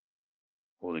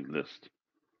list.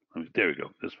 There we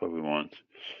go. That's what we want.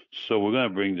 So we're gonna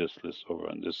bring this list over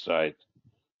on this side,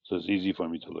 so it's easy for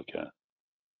me to look at.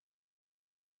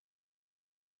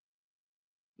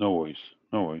 No worries.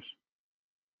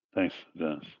 Thanks,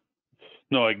 Dennis.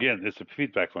 No, again, it's a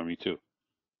feedback for me too.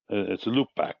 It's a loop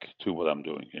back to what I'm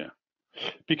doing. Yeah,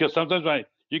 because sometimes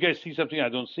you guys see something I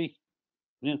don't see.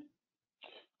 Yeah,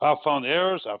 I've found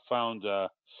errors. I've found a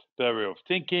better way of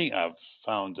thinking. I've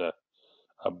found a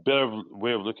better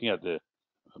way of looking at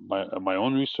my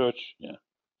own research. Yeah,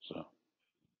 so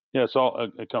yeah,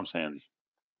 it comes handy.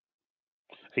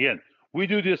 Again, we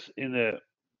do this in the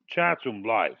chat room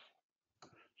live,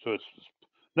 so it's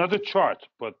not a chart,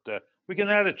 but we can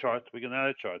add a chart. We can add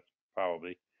a chart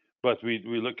probably, but we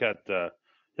look at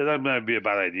that might be a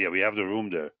bad idea. We have the room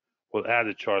there. We'll add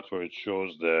a chart where it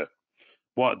shows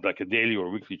like a daily or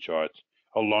weekly chart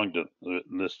along the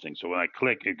listing. So when I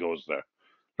click, it goes there.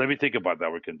 Let me think about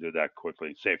that. We can do that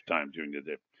quickly, save time during the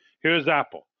day. Here's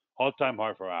Apple, all-time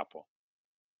high for Apple,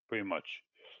 pretty much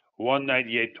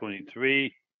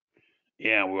 198.23.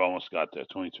 Yeah, we almost got there,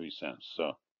 23 cents.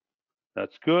 So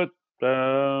that's good.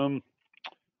 A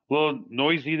little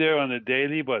noisy there on the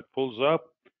daily, but pulls up.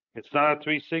 It's not a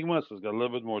 3 sigma, so it's got a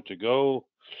little bit more to go.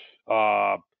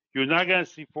 You're not gonna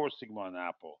see 4 sigma on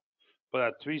Apple, but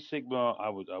at 3 sigma, I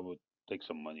would take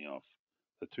some money off.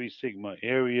 The 3 sigma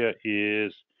area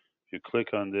is, if you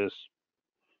click on this,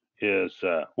 is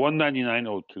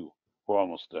 199.02. We're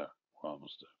almost there.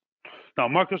 Now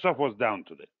Microsoft was down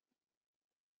today.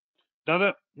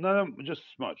 Not just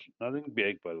much, nothing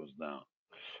big, but it was down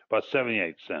about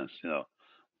 78 cents.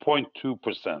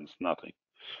 0.2%, nothing.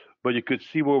 But you could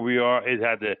see where we are. It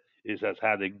has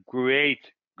had a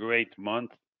great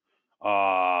month,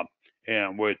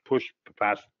 and where it pushed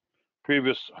past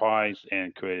previous highs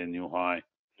and created a new high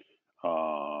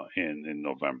in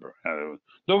November.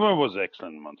 November was an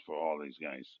excellent month for all these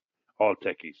guys, all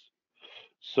techies.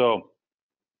 So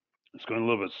it's going a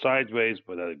little bit sideways,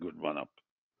 but had a good run up.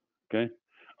 Okay.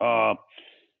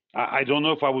 I don't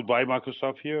know if I would buy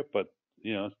Microsoft here, but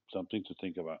something to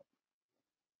think about.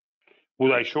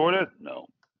 Would I short it? No.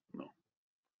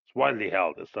 It's widely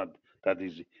held. It's not that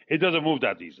easy. It doesn't move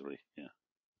that easily.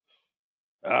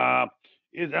 Yeah.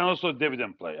 It's also a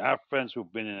dividend play. I have friends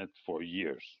who've been in it for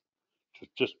years. So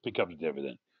just pick up the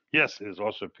dividend. Yes, it is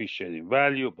also appreciating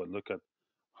value, but look at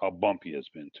how bumpy it's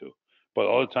been too. But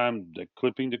all the time they're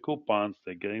clipping the coupons,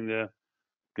 they're getting the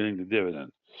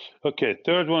dividend. Okay,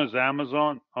 third one is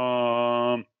Amazon.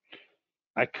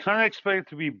 I kind of expect it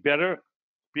to be better,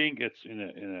 being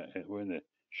we're in the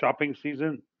shopping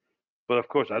season, But of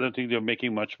course, I don't think they're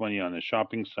making much money on the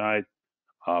shopping side.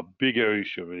 Bigger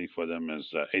issue really for them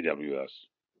is AWS.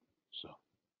 So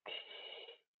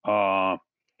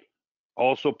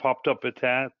also popped up a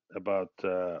tad about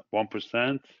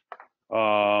 1%.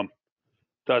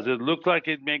 Does it look like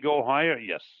it may go higher?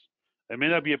 Yes. It may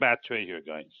not be a bad trade here,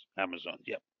 guys. Amazon.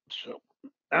 Yep. So,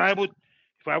 and I would,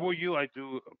 if I were you, I'd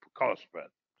do a color spread.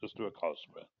 Just do a color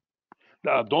spread.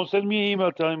 Don't send me an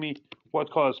email telling me what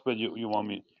color spread you want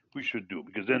me we should do,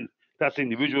 because then that's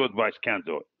individual advice. Can't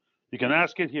do it. You can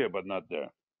ask it here, but not there.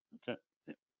 Okay.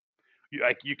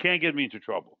 You can't get me into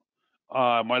trouble.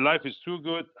 My life is too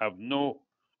good. I have no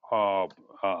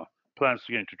plans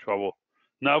to get into trouble.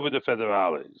 Not with the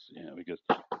federales, because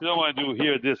you don't want to do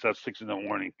hear this at 6 in the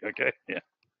morning. Okay, yeah.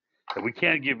 And we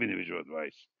can't give individual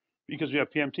advice because we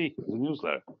have PMT, the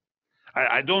newsletter.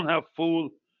 I don't have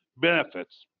full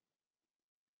benefits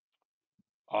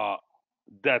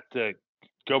that the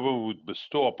government would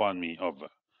bestow upon me of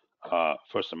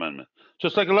First Amendment.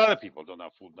 Just like a lot of people don't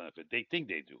have full benefit. They think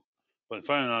they do, but in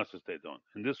final analysis, they don't.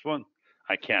 In this one,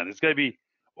 I can't. It's got to be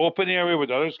open area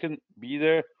where others can be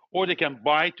there, or they can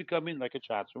buy to come in, like a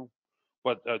chat room,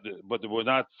 but we're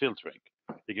not filtering.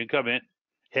 They can come in,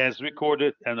 as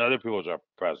recorded, and other people are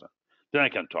present. Then I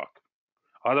can talk.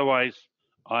 Otherwise,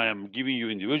 I am giving you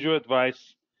individual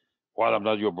advice while I'm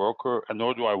not your broker, and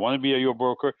nor do I want to be your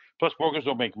broker. Plus, brokers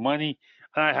don't make money,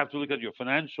 and I have to look at your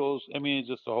financials. I mean, it's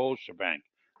just a whole shebang.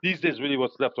 These days, really,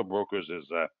 what's left of brokers is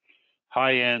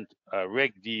high-end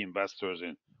Reg D investors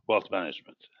in wealth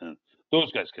management, and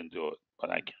those guys can do it, but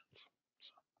I can't.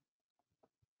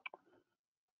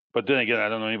 But then again, I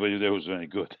don't know anybody there who's very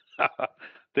good.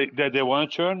 they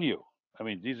want to churn you. I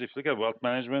mean, if you look at wealth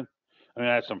management, I mean,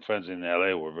 I had some friends in LA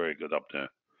who were very good up there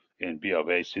in B of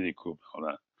A, Citigroup, all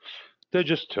that. They're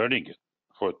just turning it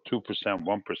for 2%, 1%,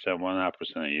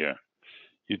 1.5% a year.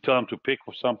 You tell them to pick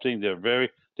for something,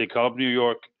 they call up New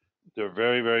York, they're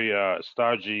very, very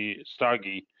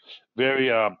stargy, very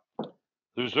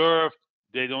reserved.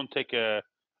 They don't take a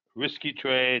risky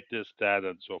trade, this, that,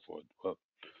 and so forth. Well,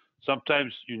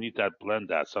 sometimes you need that blend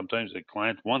that. Sometimes the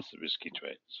client wants the risky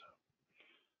trade.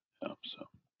 So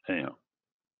anyhow.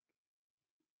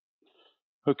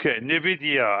 Okay,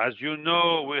 NVIDIA. As you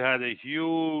know, we had a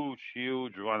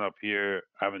huge run up here.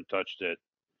 I haven't touched it.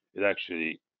 It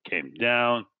actually came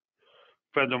down.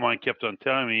 A friend of mine kept on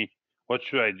telling me, what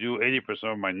should I do?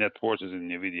 80% of my net worth is in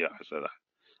NVIDIA. I said,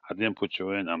 I didn't put you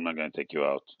in. I'm not going to take you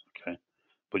out. Okay.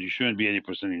 But you shouldn't be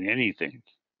 80% in anything.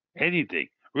 Anything.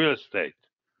 Real estate,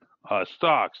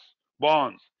 stocks,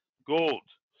 bonds, gold,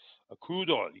 crude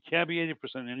oil. You can't be 80%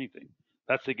 in anything.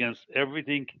 That's against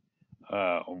everything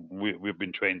we've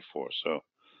been trained for. So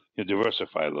you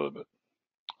diversify a little bit.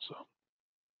 So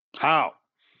how?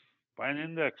 Buy an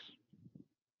index.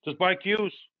 Just buy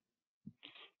Qs.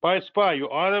 Buy SPY. You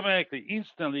automatically,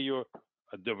 instantly, you're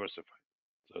diversified.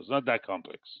 So it's not that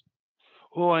complex.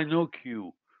 Oh, I know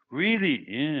Q. Really?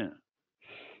 Yeah.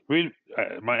 Really?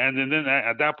 And then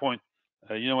at that point,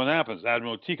 you know what happens?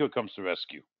 Admiral Tico comes to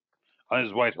rescue on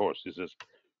his white horse. He says,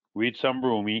 read some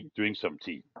Rumi, drink some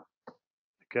tea.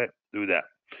 Okay, do that.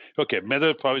 Okay,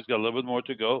 Meta probably's got a little bit more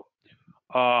to go.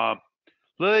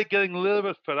 Getting a little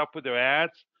bit fed up with their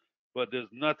ads, but there's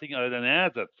nothing other than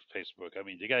ads at Facebook. I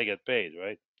mean, they gotta get paid,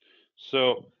 right?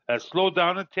 So slow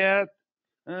down a tad.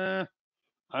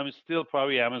 I'm still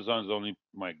probably Amazon's only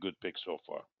my good pick so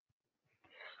far.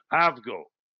 Avgo,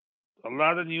 a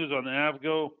lot of news on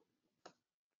Avgo.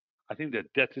 I think the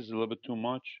debt is a little bit too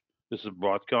much. This is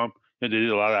Broadcom. They did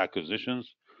a lot of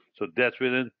acquisitions, so debt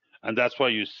ridden, and that's why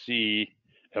you see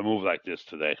a move like this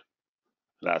today,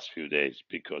 last few days,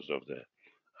 because of the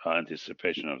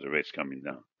anticipation of the rates coming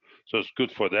down. So it's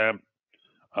good for them.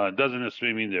 Doesn't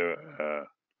necessarily mean their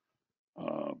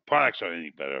products are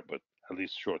any better, but at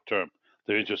least short term,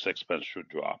 their interest expense should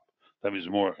drop. That means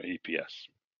more EPS.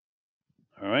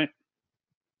 All right.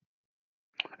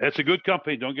 It's a good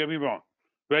company. Don't get me wrong.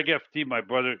 Reg FT, my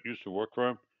brother used to work for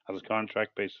him as a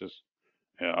contract basis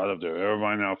out of their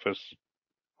Irvine office.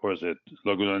 Or is it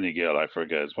Laguna Niguel? I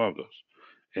forget. It's one of those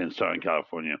in Southern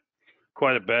California.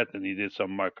 Quite a bit, and he did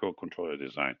some microcontroller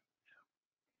design.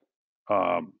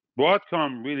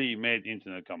 Broadcom really made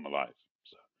internet come alive.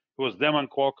 So it was them and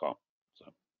Qualcomm. So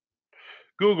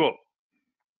Google.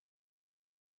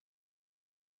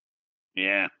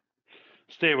 Yeah.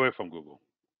 Stay away from Google.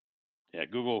 Yeah,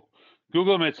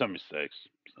 Google made some mistakes.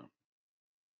 So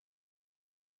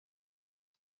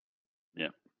yeah.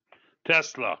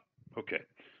 Tesla. Okay.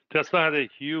 Tesla had a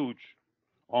huge,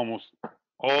 almost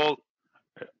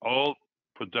all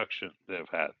production they've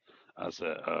had as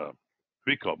a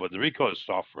recall, but the recall is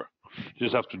software. You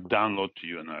just have to download to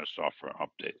you another software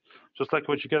update, just like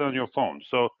what you get on your phone.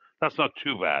 So that's not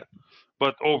too bad.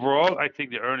 But overall, I think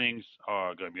the earnings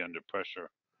are going to be under pressure.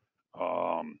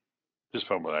 Just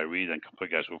from what I read, and a couple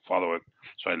of guys who follow it,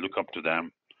 so I look up to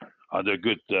them. They're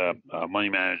good money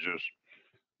managers.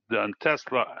 On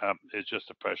Tesla, it's just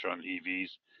the pressure on EVs.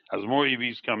 As more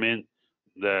EVs come in,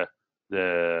 the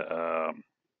the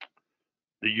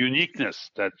the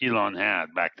uniqueness that Elon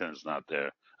had back then is not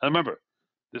there. And remember,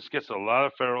 this gets a lot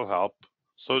of federal help.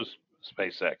 So does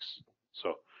SpaceX.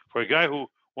 So for a guy who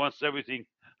wants everything,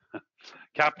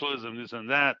 capitalism, this and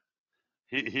that,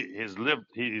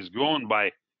 he's grown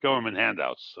by government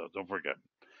handouts. So don't forget.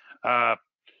 Uh,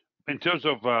 in terms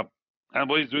of and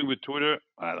what he's doing with Twitter,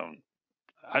 I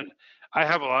I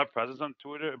have a lot of presence on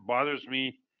Twitter. It bothers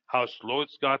me how slow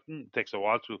it's gotten. It takes a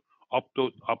while to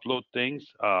upload things.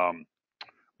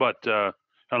 But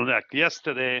like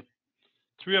yesterday,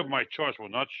 3 of my charts were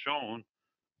not shown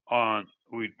on.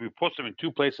 We post them in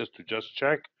 2 places to just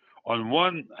check. On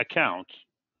one account,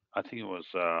 I think it was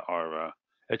our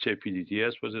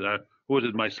HAPDTS. Was it? Was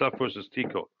it myself versus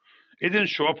Tico? It didn't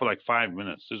show up for like 5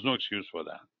 minutes. There's no excuse for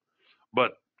that.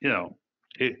 But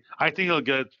I think he'll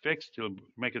get it fixed. He'll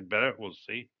make it better. We'll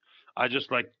see. I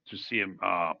just like to see him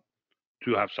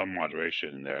to have some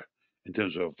moderation in there in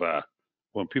terms of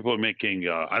when people are making.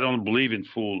 I don't believe in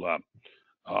full. What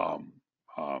do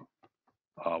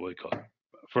you call it?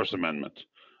 First Amendment.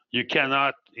 You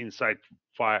cannot incite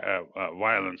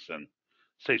violence and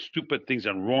say stupid things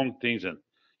and wrong things and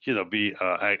be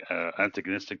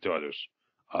antagonistic to others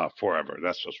forever.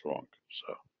 That's just wrong.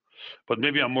 So, but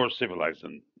maybe I'm more civilized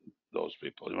than those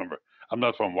people. Remember, I'm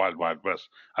not from Wild Wild West.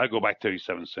 I go back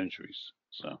 37 centuries.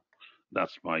 So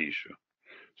that's my issue.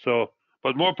 So,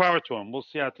 but more power to him. We'll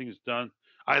see how things done.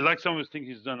 I like some of the things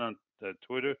he's done on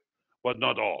Twitter, but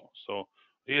not all. So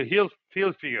he'll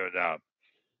figure it out.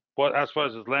 But as far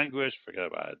as his language, forget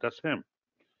about it. That's him.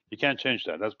 You can't change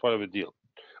that. That's part of the deal.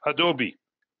 Adobe.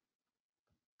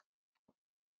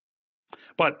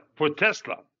 But for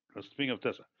Tesla, speaking of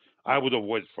Tesla, I would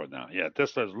avoid it for now. Yeah,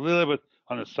 Tesla is a little bit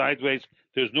on the sideways.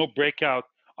 There's no breakout.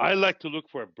 I like to look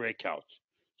for a breakout.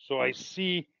 So I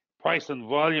see price and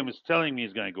volume is telling me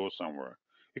it's going to go somewhere.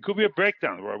 It could be a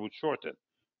breakdown where I would short it.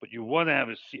 But you want to have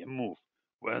a move.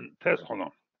 When Tesla, hold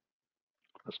on.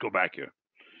 Let's go back here.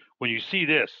 When you see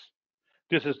this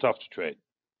is tough to trade.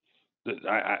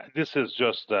 This is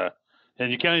just,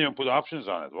 and you can't even put options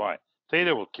on it. Why?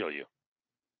 Theta will kill you.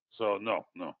 So no.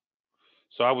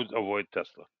 So I would avoid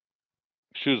Tesla.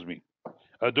 Excuse me.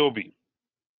 Adobe.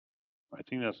 I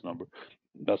think that's number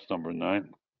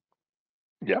 9.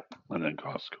 Yep. And then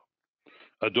Costco.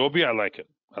 Adobe, I like it.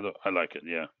 I like it.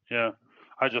 Yeah.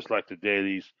 I just like the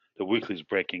dailies, the weeklies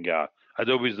breaking out.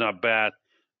 Adobe's not bad.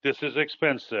 This is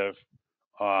expensive.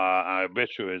 I bet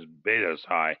you his beta is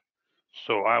high.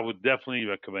 So I would definitely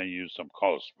recommend you use some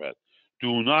call spread.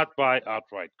 Do not buy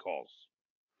outright calls.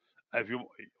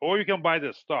 Or you can buy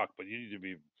the stock, but you need to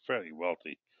be fairly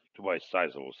wealthy to buy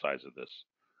sizable size of this.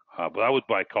 But I would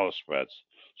buy call spreads.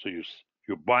 So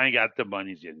you're buying at the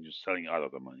money and you're selling out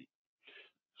of the money.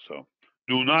 So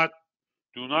do not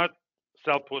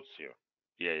sell puts here.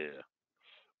 Yeah.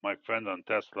 My friend on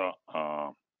Tesla,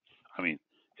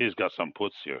 he's got some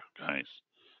puts here, guys.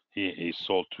 He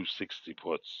sold 260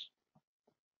 puts.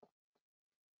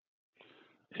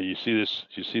 And you see this?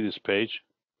 You see this page?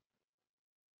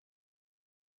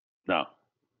 Now,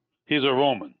 he's a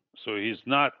Roman, so he's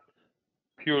not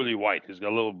purely white. He's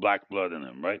got a little black blood in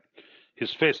him, right?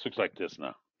 His face looks like this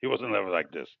now. He wasn't ever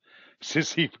like this.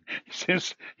 Since he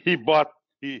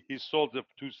sold the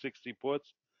 260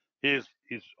 puts, he's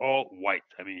all white.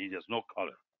 He has no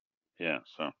color. Yeah,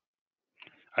 so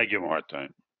I give him a hard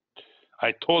time.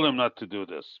 I told him not to do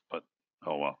this, but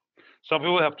oh well. Some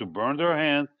people have to burn their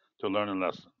hand to learn a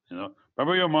lesson.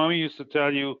 Remember your mommy used to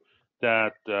tell you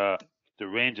that the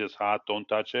range is hot, don't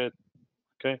touch it.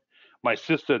 Okay, my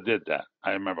sister did that.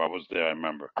 I remember I was there. I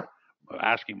remember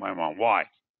asking my mom why,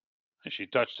 and she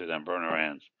touched it and burned her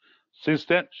hands. Since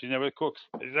then, she never cooks.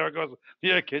 She never goes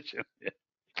near the kitchen.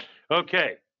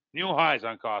 Okay, new highs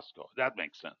on Costco. That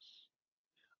makes sense.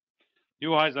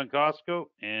 New highs on Costco,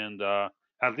 and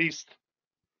at least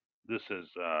this is,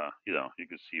 you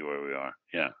can see where we are.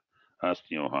 Yeah, that's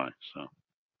new high.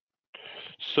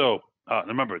 So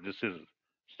remember, this is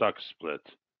stock split.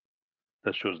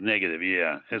 That shows negative.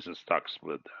 Yeah, it's a stock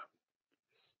split there.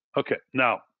 Okay,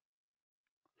 now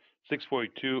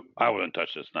 642. I wouldn't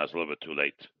touch this now. It's a little bit too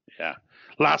late. Yeah,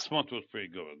 last month was pretty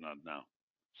good, not now.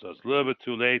 So it's a little bit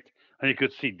too late. And you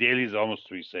could see daily is almost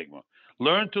 3 sigma.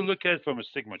 Learn to look at it from a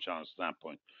sigma channel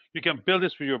standpoint. You can build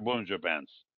this with your Bollinger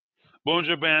Bands.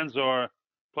 Bollinger Bands are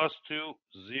 +2,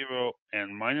 0,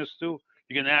 and -2.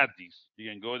 You can add these. You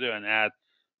can go there and add,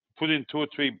 put in 2 or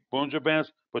 3 Bollinger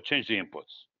Bands, but change the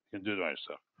inputs. You can do it by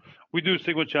yourself. We do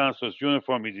single channel, so it's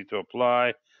uniform, easy to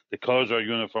apply. The colors are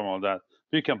uniform, all that.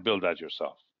 You can build that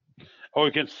yourself. Or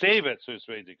you can save it so it's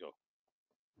ready to go.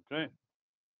 Okay?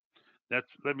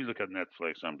 Let me look at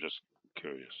Netflix. I'm just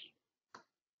curious.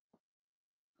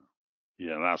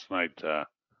 Yeah, last night,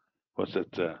 was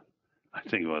it? I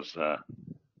think it was.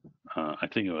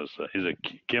 Is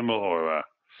it Kimmel or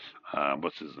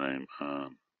what's his name?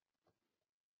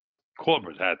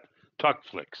 Colbert had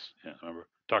Tuckflix. Yeah, remember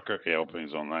Tucker? Yeah, opening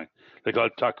his own line. They call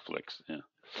it Tuckflix. Yeah.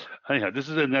 Anyhow, this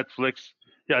is a Netflix.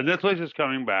 Yeah, Netflix is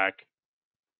coming back.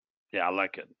 Yeah, I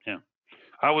like it. Yeah,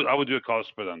 I would do a call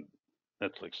spread on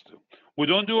Netflix too. We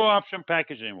don't do an option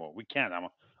package anymore. We can't.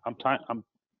 I'm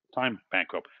time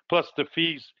bankrupt. Plus the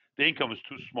fees, the income is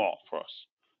too small for us,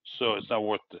 so it's not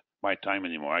worth my time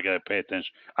anymore. I gotta pay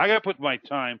attention. I gotta put my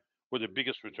time where the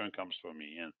biggest return comes for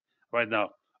me. And right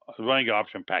now, running an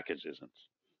option package isn't.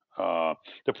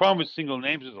 The problem with single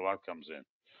names is a lot comes in,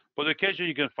 but occasionally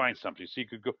you can find something. So you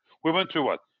could go. We went through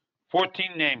what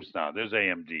 14 names now. There's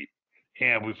AMD,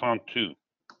 and we found 2.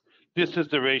 This is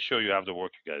the ratio you have to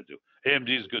work. You got to do. AMD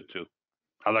is good too.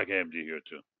 I like AMD here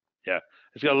too. Yeah,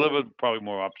 it's got a little bit probably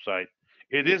more upside.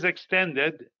 It is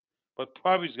extended, but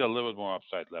probably it's got a little bit more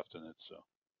upside left in it. So,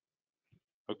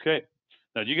 okay.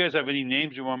 Now, do you guys have any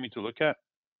names you want me to look at?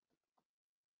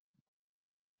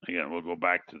 Again, we'll go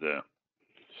back to the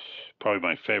probably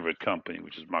my favorite company,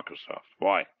 which is Microsoft.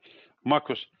 Why?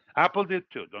 Microsoft. Apple did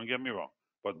too. Don't get me wrong,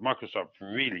 but Microsoft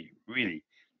really, really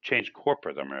changed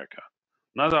corporate America.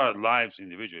 Not our lives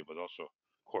individually, but also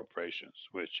corporations,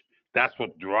 which that's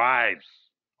what drives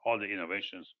all the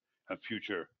innovations and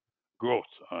future growth,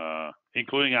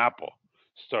 including Apple,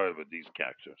 started with these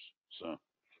characters.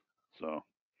 So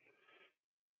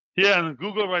yeah, and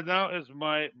Google right now is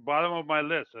my bottom of my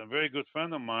list. A very good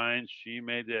friend of mine, she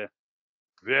made a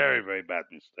very, very bad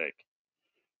mistake.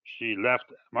 She left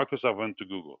Microsoft, went to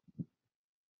Google.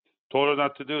 Told her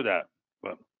not to do that,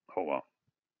 but oh well.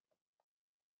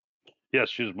 Yes,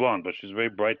 she's blonde, but she's very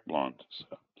bright blonde. So,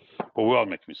 but we all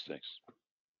make mistakes.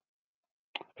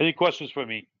 Any questions for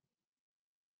me?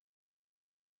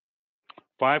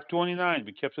 5:29.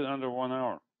 We kept it under 1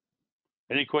 hour.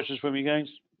 Any questions for me, guys?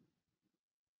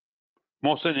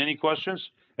 Mohsen, any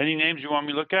questions? Any names you want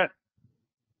me to look at?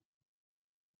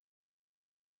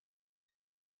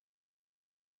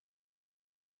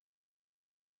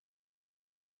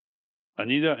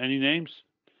 Anita, any names?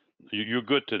 You're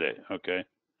good today. Okay.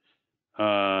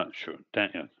 Sure.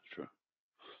 Yeah, sure.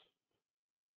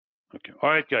 Okay. All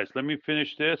right, guys. Let me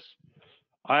finish this.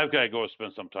 I've got to go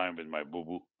spend some time with my boo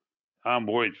boo. I'm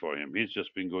worried for him. He's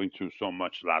just been going through so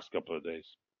much last couple of days.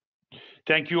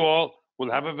 Thank you all. We'll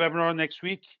have a webinar next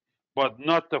week, but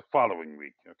not the following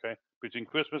week. Okay. Between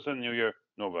Christmas and New Year,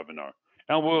 no webinar.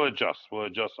 And we'll adjust. We'll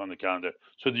adjust on the calendar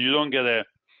so that you don't get a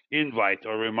invite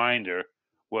or reminder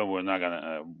when we're not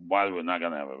gonna while we're not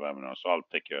gonna have a webinar. So I'll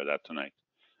take care of that tonight.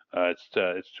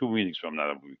 It's 2 meetings from now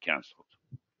that will be canceled.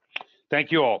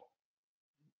 Thank you all.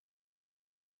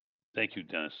 Thank you,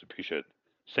 Dennis. Appreciate it.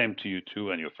 Same to you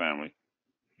too and your family.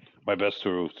 My best to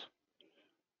Ruth.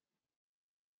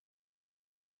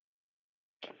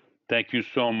 Thank you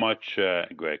so much,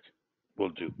 Greg. Will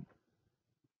do.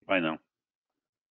 Bye now.